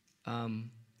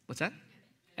 what's that?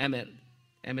 Emmett.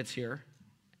 Emmett's here.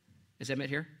 Is Emmett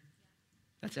here?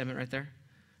 That's Emmett right there.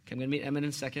 Okay, I'm going to meet Emmett in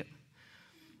a second.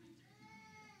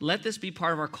 Let this be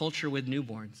part of our culture with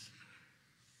newborns.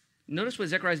 Notice what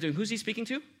Zechariah is doing. Who's he speaking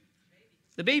to?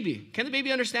 The baby. Can the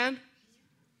baby understand?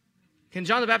 Can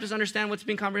John the Baptist understand what's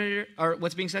being conversated or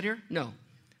what's being said here? No.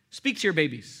 Speak to your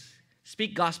babies.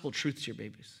 Speak gospel truth to your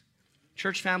babies.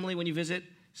 Church family, when you visit,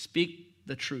 speak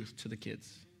the truth to the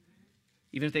kids.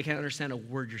 Even if they can't understand a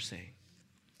word you're saying.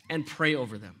 And pray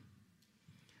over them.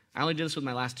 I only did this with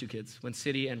my last 2 kids, when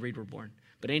City and Reed were born.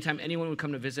 But anytime anyone would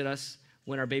come to visit us,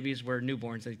 when our babies were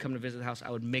newborns, they'd come to visit the house, I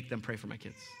would make them pray for my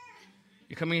kids.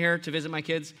 You're coming here to visit my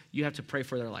kids, you have to pray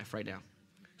for their life right now.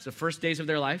 It's the first days of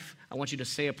their life. I want you to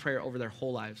say a prayer over their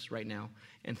whole lives right now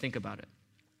and think about it.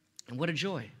 And what a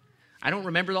joy. I don't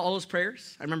remember all those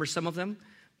prayers. I remember some of them.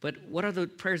 But what are the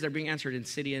prayers that are being answered in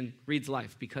City and Reed's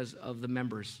life because of the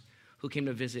members who came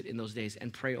to visit in those days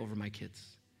and pray over my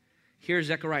kids? Here's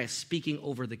Zechariah speaking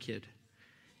over the kid.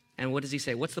 And what does he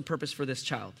say? What's the purpose for this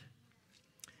child?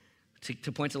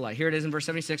 To point to the light. Here it is in verse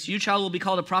 76. You, child, will be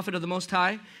called a prophet of the Most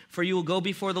High, for you will go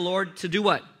before the Lord to do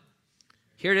what?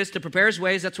 Here it is, to prepare his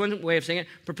ways. That's one way of saying it.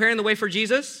 Preparing the way for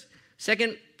Jesus.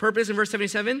 Second purpose in verse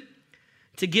 77,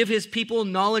 to give his people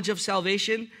knowledge of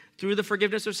salvation through the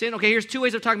forgiveness of sin. Okay, here's two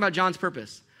ways of talking about John's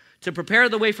purpose. To prepare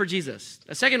the way for Jesus.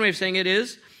 A second way of saying it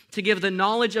is to give the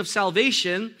knowledge of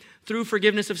salvation through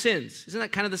forgiveness of sins. Isn't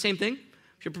that kind of the same thing?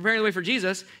 If you're preparing the way for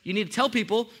Jesus, you need to tell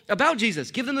people about Jesus.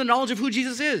 Give them the knowledge of who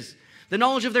Jesus is. The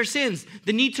knowledge of their sins.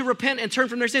 The need to repent and turn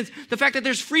from their sins. The fact that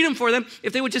there's freedom for them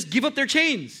if they would just give up their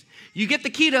chains. You get the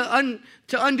key to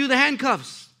undo the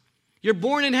handcuffs. You're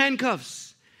born in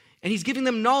handcuffs. And he's giving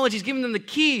them knowledge. He's giving them the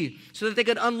key so that they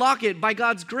could unlock it by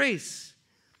God's grace.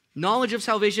 Knowledge of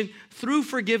salvation through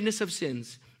forgiveness of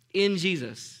sins in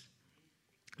Jesus.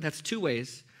 That's two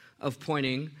ways of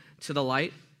pointing to the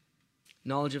light.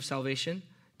 Knowledge of salvation.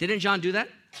 Didn't John do that?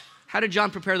 How did John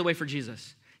prepare the way for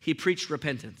Jesus? He preached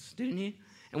repentance, didn't he?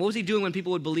 And what was he doing when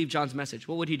people would believe John's message?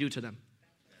 What would he do to them?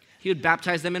 He would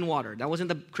baptize them in water. That wasn't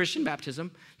the Christian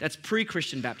baptism. That's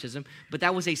pre-Christian baptism. But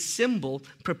that was a symbol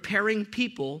preparing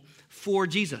people for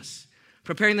Jesus.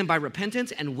 Preparing them by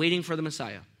repentance and waiting for the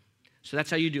Messiah. So that's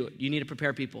how you do it. You need to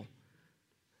prepare people.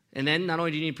 And then not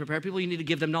only do you need to prepare people, you need to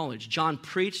give them knowledge. John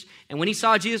preached, and when he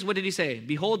saw Jesus, what did he say?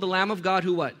 Behold the Lamb of God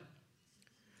who what?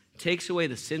 Takes away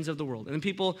the sins of the world. And the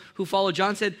people who followed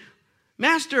John said,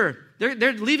 Master,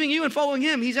 they're leaving you and following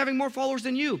him. He's having more followers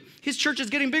than you. His church is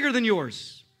getting bigger than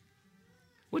yours.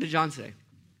 What did John say?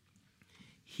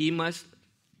 He must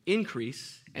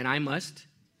increase and I must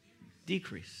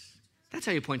decrease. That's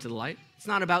how you point to the light. It's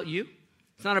not about you.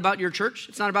 It's not about your church.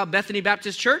 It's not about Bethany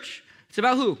Baptist Church. It's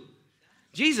about who?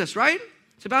 Jesus, right?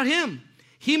 It's about him.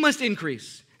 He must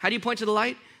increase. How do you point to the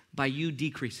light? By you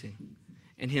decreasing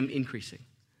and him increasing.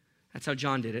 That's how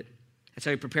John did it. That's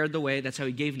how he prepared the way. That's how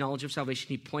he gave knowledge of salvation.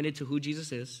 He pointed to who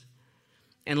Jesus is.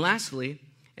 And lastly,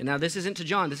 and now this isn't to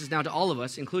John, this is now to all of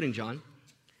us, including John.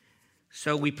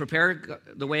 So we prepare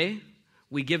the way,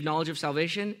 we give knowledge of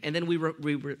salvation, and then we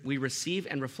receive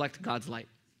and reflect God's light.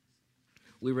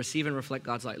 We receive and reflect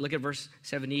God's light. Look at verse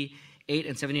 78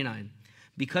 and 79.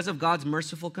 Because of God's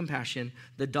merciful compassion,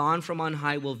 the dawn from on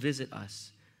high will visit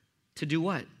us. To do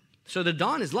what? So the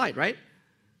dawn is light, right?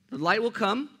 The light will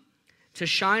come to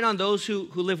shine on those who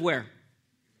live where?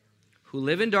 Who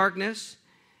live in darkness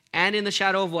and in the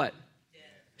shadow of what? Death.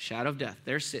 Shadow of death.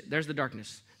 There's the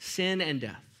darkness. Sin and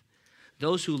death.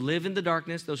 Those who live in the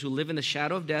darkness, those who live in the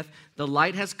shadow of death, the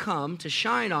light has come to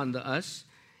shine on us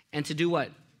and to do what?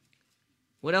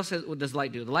 What else what does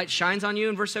light do? The light shines on you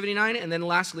in verse 79, and then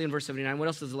lastly in verse 79, what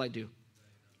else does the light do?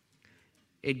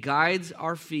 It guides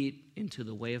our feet into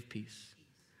the way of peace.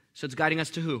 So it's guiding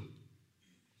us to who?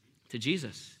 To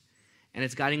Jesus. And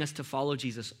it's guiding us to follow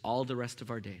Jesus all the rest of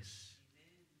our days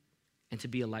and to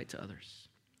be a light to others.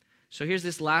 So here's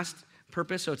this last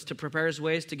purpose. So it's to prepare his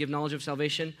ways, to give knowledge of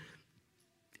salvation,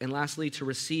 and lastly, to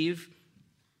receive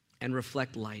and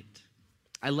reflect light.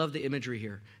 I love the imagery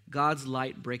here. God's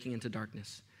light breaking into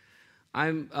darkness.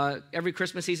 Every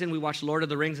Christmas season, we watch Lord of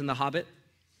the Rings and The Hobbit.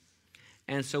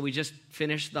 And so we just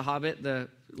finished The Hobbit, the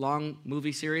long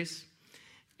movie series.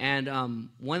 And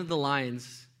one of the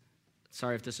lines,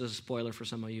 sorry if this is a spoiler for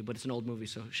some of you, but it's an old movie,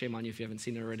 so shame on you if you haven't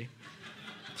seen it already.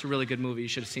 It's a really good movie. You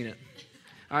should have seen it.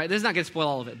 All right, this is not going to spoil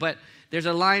all of it, but there's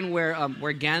a line where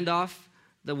Gandalf,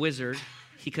 the wizard,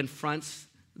 he confronts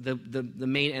the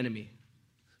main enemy,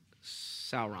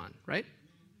 Sauron, right?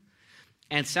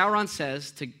 And Sauron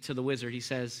says to the wizard, he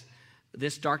says,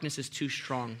 this darkness is too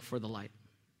strong for the light.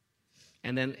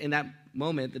 And then in that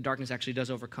moment, the darkness actually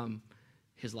does overcome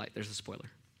his light. There's a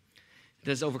spoiler. It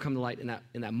does overcome the light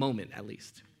in that moment, at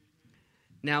least.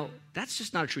 Now, that's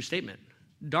just not a true statement.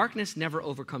 Darkness never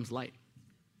overcomes light.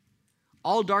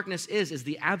 All darkness is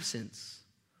the absence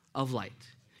of light.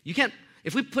 You can't,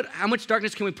 how much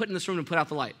darkness can we put in this room to put out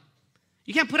the light?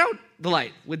 You can't put out the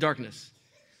light with darkness.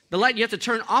 The light, you have to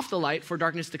turn off the light for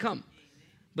darkness to come.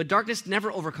 But darkness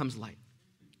never overcomes light.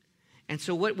 And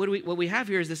so what we have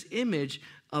here is this image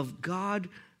of God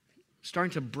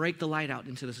starting to break the light out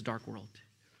into this dark world.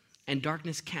 And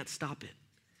darkness can't stop it.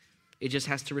 It just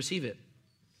has to receive it.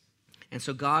 And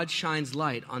so God shines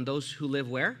light on those who live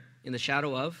where? In the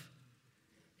shadow of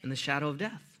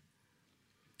death.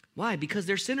 Why? Because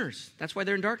they're sinners. That's why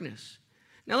they're in darkness.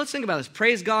 Now let's think about this.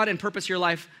 Praise God and purpose your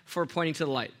life for pointing to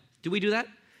the light. Do we do that?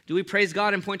 Do we praise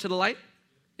God and point to the light?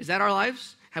 Is that our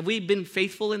lives? Have we been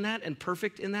faithful in that and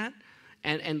perfect in that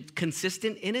and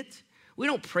consistent in it? We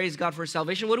don't praise God for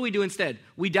salvation. What do we do instead?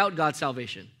 We doubt God's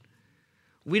salvation.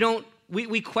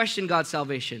 We question God's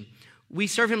salvation. We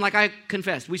serve him like I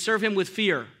confessed. We serve him with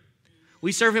fear.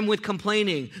 We serve him with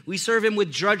complaining. We serve him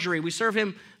with drudgery. We serve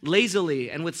him lazily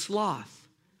and with sloth.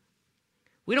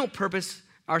 We don't purpose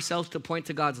ourselves to point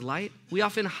to God's light. We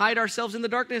often hide ourselves in the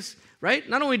darkness, right?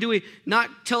 Not only do we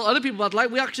not tell other people about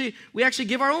light, we actually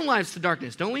give our own lives to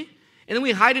darkness, don't we? And then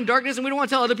we hide in darkness and we don't want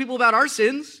to tell other people about our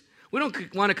sins. We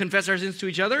don't want to confess our sins to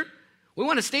each other. We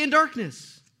want to stay in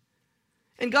darkness.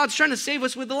 And God's trying to save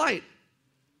us with the light.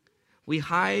 We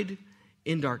hide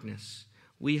in darkness.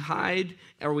 We hide,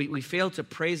 or we fail to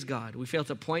praise God. We fail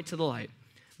to point to the light.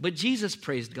 But Jesus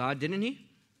praised God, didn't he?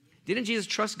 Didn't Jesus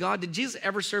trust God? Did Jesus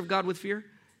ever serve God with fear?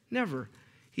 Never.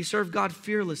 He served God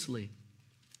fearlessly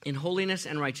in holiness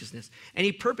and righteousness. And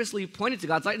he purposely pointed to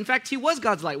God's light. In fact, he was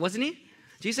God's light, wasn't he?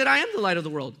 Jesus said, I am the light of the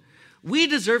world. We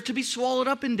deserve to be swallowed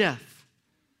up in death.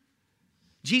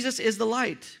 Jesus is the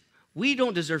light. We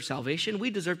don't deserve salvation. We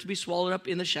deserve to be swallowed up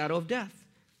in the shadow of death.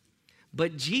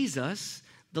 But Jesus,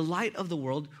 the light of the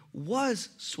world, was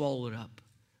swallowed up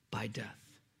by death.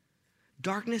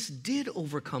 Darkness did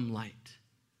overcome light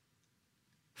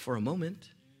for a moment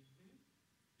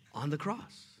on the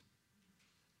cross.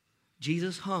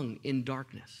 Jesus hung in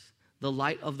darkness, the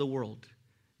light of the world,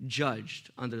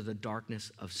 judged under the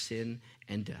darkness of sin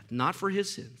and death. Not for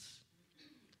his sins,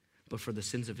 but for the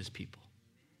sins of his people.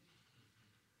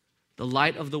 The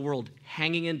light of the world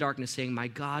hanging in darkness, saying, my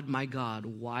God,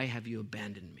 why have you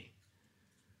abandoned me?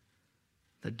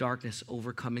 The darkness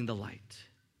overcoming the light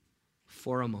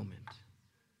for a moment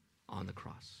on the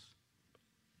cross.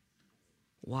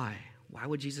 Why? Why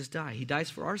would Jesus die? He dies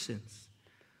for our sins.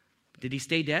 Did he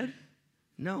stay dead?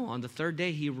 No. On the third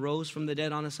day, he rose from the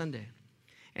dead on a Sunday.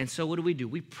 And so what do?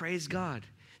 We praise God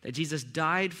that Jesus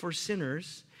died for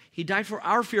sinners. He died for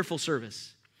our fearful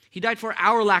service. He died for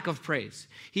our lack of praise.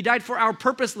 He died for our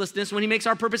purposelessness when he makes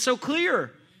our purpose so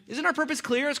clear. Isn't our purpose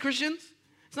clear as Christians?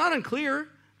 It's not unclear.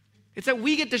 It's that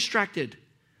we get distracted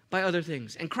by other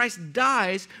things. And Christ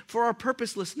dies for our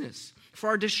purposelessness, for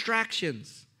our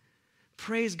distractions.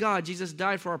 Praise God, Jesus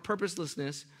died for our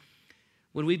purposelessness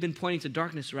when we've been pointing to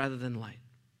darkness rather than light.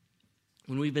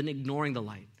 When we've been ignoring the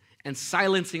light and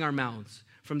silencing our mouths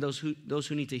from those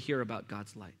who need to hear about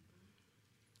God's light.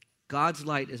 God's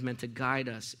light is meant to guide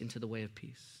us into the way of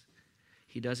peace.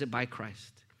 He does it by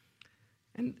Christ.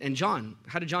 And John,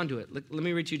 how did John do it? Let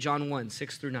me read to you John 1,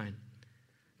 6 through 9.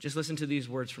 Just listen to these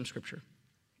words from Scripture.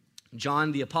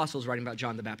 John, the apostle, is writing about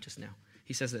John the Baptist now.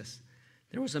 He says this,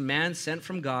 there was a man sent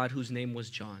from God whose name was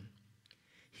John.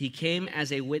 He came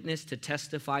as a witness to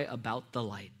testify about the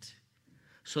light,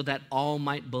 so that all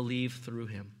might believe through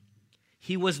him.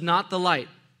 He was not the light,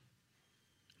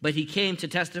 but he came to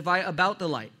testify about the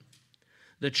light.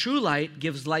 The true light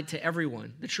gives light to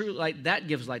everyone. The true light that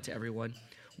gives light to everyone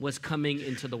was coming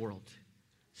into the world.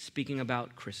 Speaking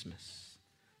about Christmas.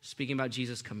 Speaking about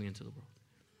Jesus coming into the world.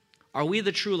 Are we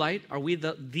the true light? Are we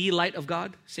the light of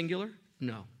God, singular?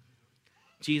 No.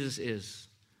 Jesus is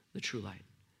the true light.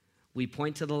 We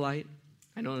point to the light.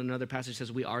 I know another passage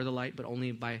says we are the light, but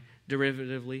only by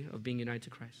derivatively of being united to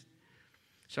Christ.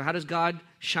 So how does God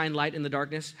shine light in the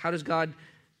darkness? How does God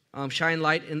shine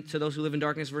light into those who live in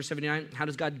darkness? Verse 79. How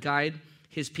does God guide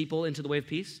his people into the way of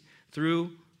peace?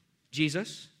 Through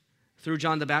Jesus, through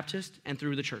John the Baptist, and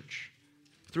through the church.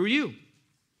 Through you.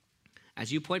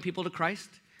 As you point people to Christ,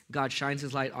 God shines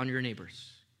his light on your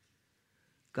neighbors.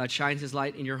 God shines his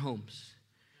light in your homes.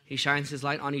 He shines his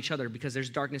light on each other because there's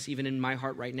darkness even in my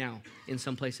heart right now in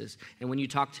some places. And when you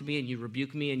talk to me and you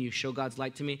rebuke me and you show God's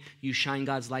light to me, you shine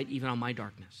God's light even on my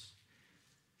darkness.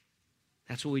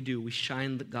 That's what we do. We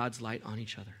shine God's light on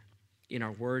each other in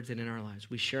our words and in our lives.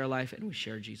 We share life and we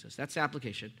share Jesus. That's the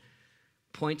application.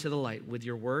 Point to the light with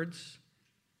your words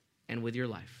and with your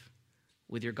life,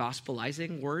 with your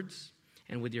gospelizing words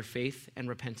and with your faith and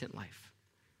repentant life.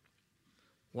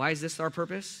 Why is this our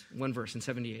purpose? One verse in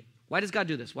 78. Why does God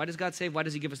do this? Why does God save? Why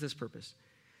does he give us this purpose?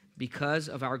 Because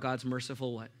of our God's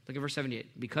merciful what? Look at verse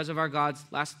 78. Because of our God's,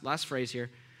 last phrase here,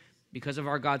 because of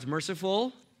our God's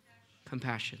merciful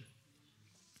compassion.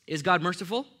 Is God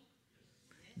merciful?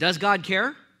 Does God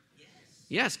care?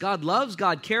 Yes, God loves,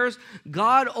 God cares.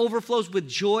 God overflows with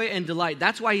joy and delight.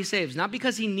 That's why he saves. Not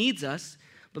because he needs us,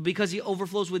 but because he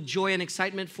overflows with joy and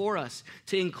excitement for us,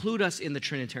 to include us in the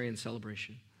Trinitarian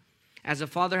celebration. As a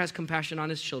father has compassion on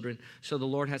his children, so the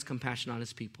Lord has compassion on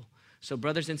his people. So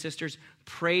brothers and sisters,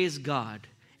 praise God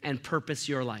and purpose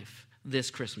your life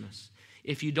this Christmas.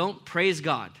 If you don't praise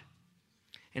God,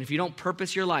 and if you don't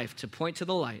purpose your life to point to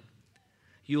the light,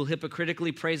 you will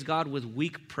hypocritically praise God with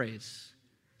weak praise,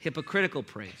 hypocritical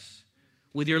praise,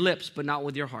 with your lips but not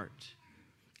with your heart.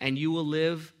 And you will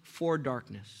live for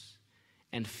darkness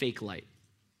and fake light.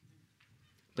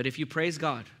 But if you praise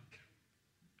God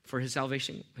for his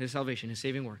salvation, his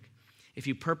saving work, if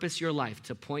you purpose your life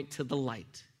to point to the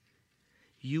light,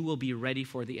 you will be ready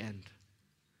for the end.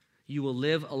 You will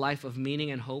live a life of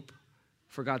meaning and hope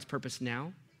for God's purpose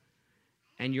now,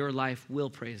 and your life will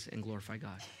praise and glorify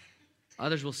God.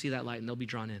 Others will see that light and they'll be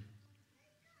drawn in.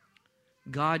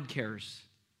 God cares.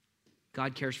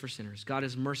 God cares for sinners. God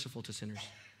is merciful to sinners.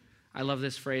 I love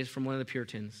this phrase from one of the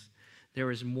Puritans.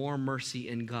 There is more mercy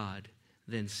in God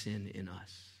than sin in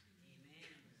us.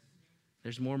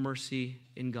 There's more mercy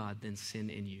in God than sin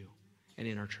in you and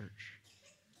in our church.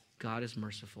 God is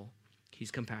merciful. He's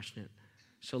compassionate.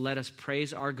 So let us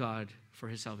praise our God for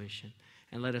his salvation,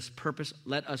 and let us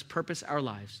purpose our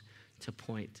lives to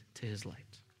point to his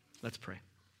light. Let's pray.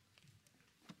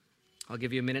 I'll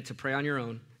give you a minute to pray on your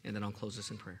own, and then I'll close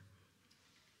this in prayer.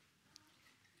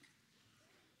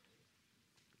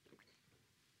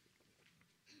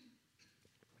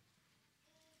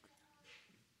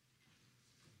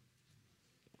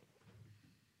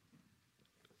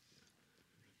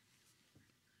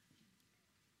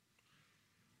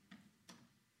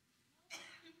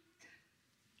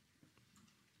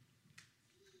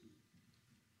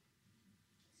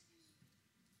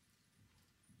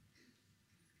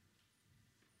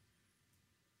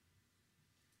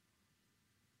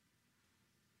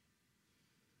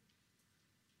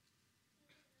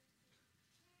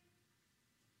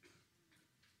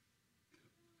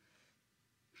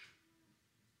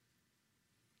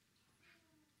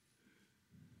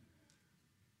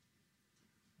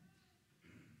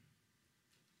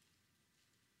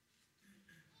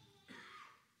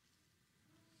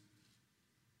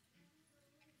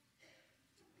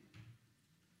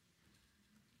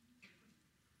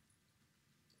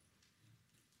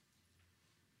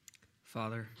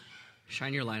 Father,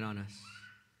 shine your light on us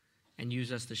and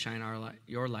use us to shine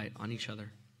your light on each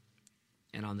other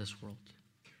and on this world.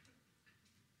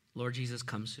 Lord Jesus,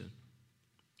 come soon.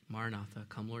 Maranatha,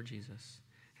 come Lord Jesus,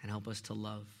 and help us to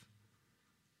love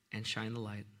and shine the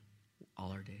light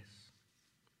all our days.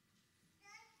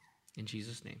 In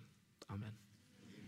Jesus' name, amen.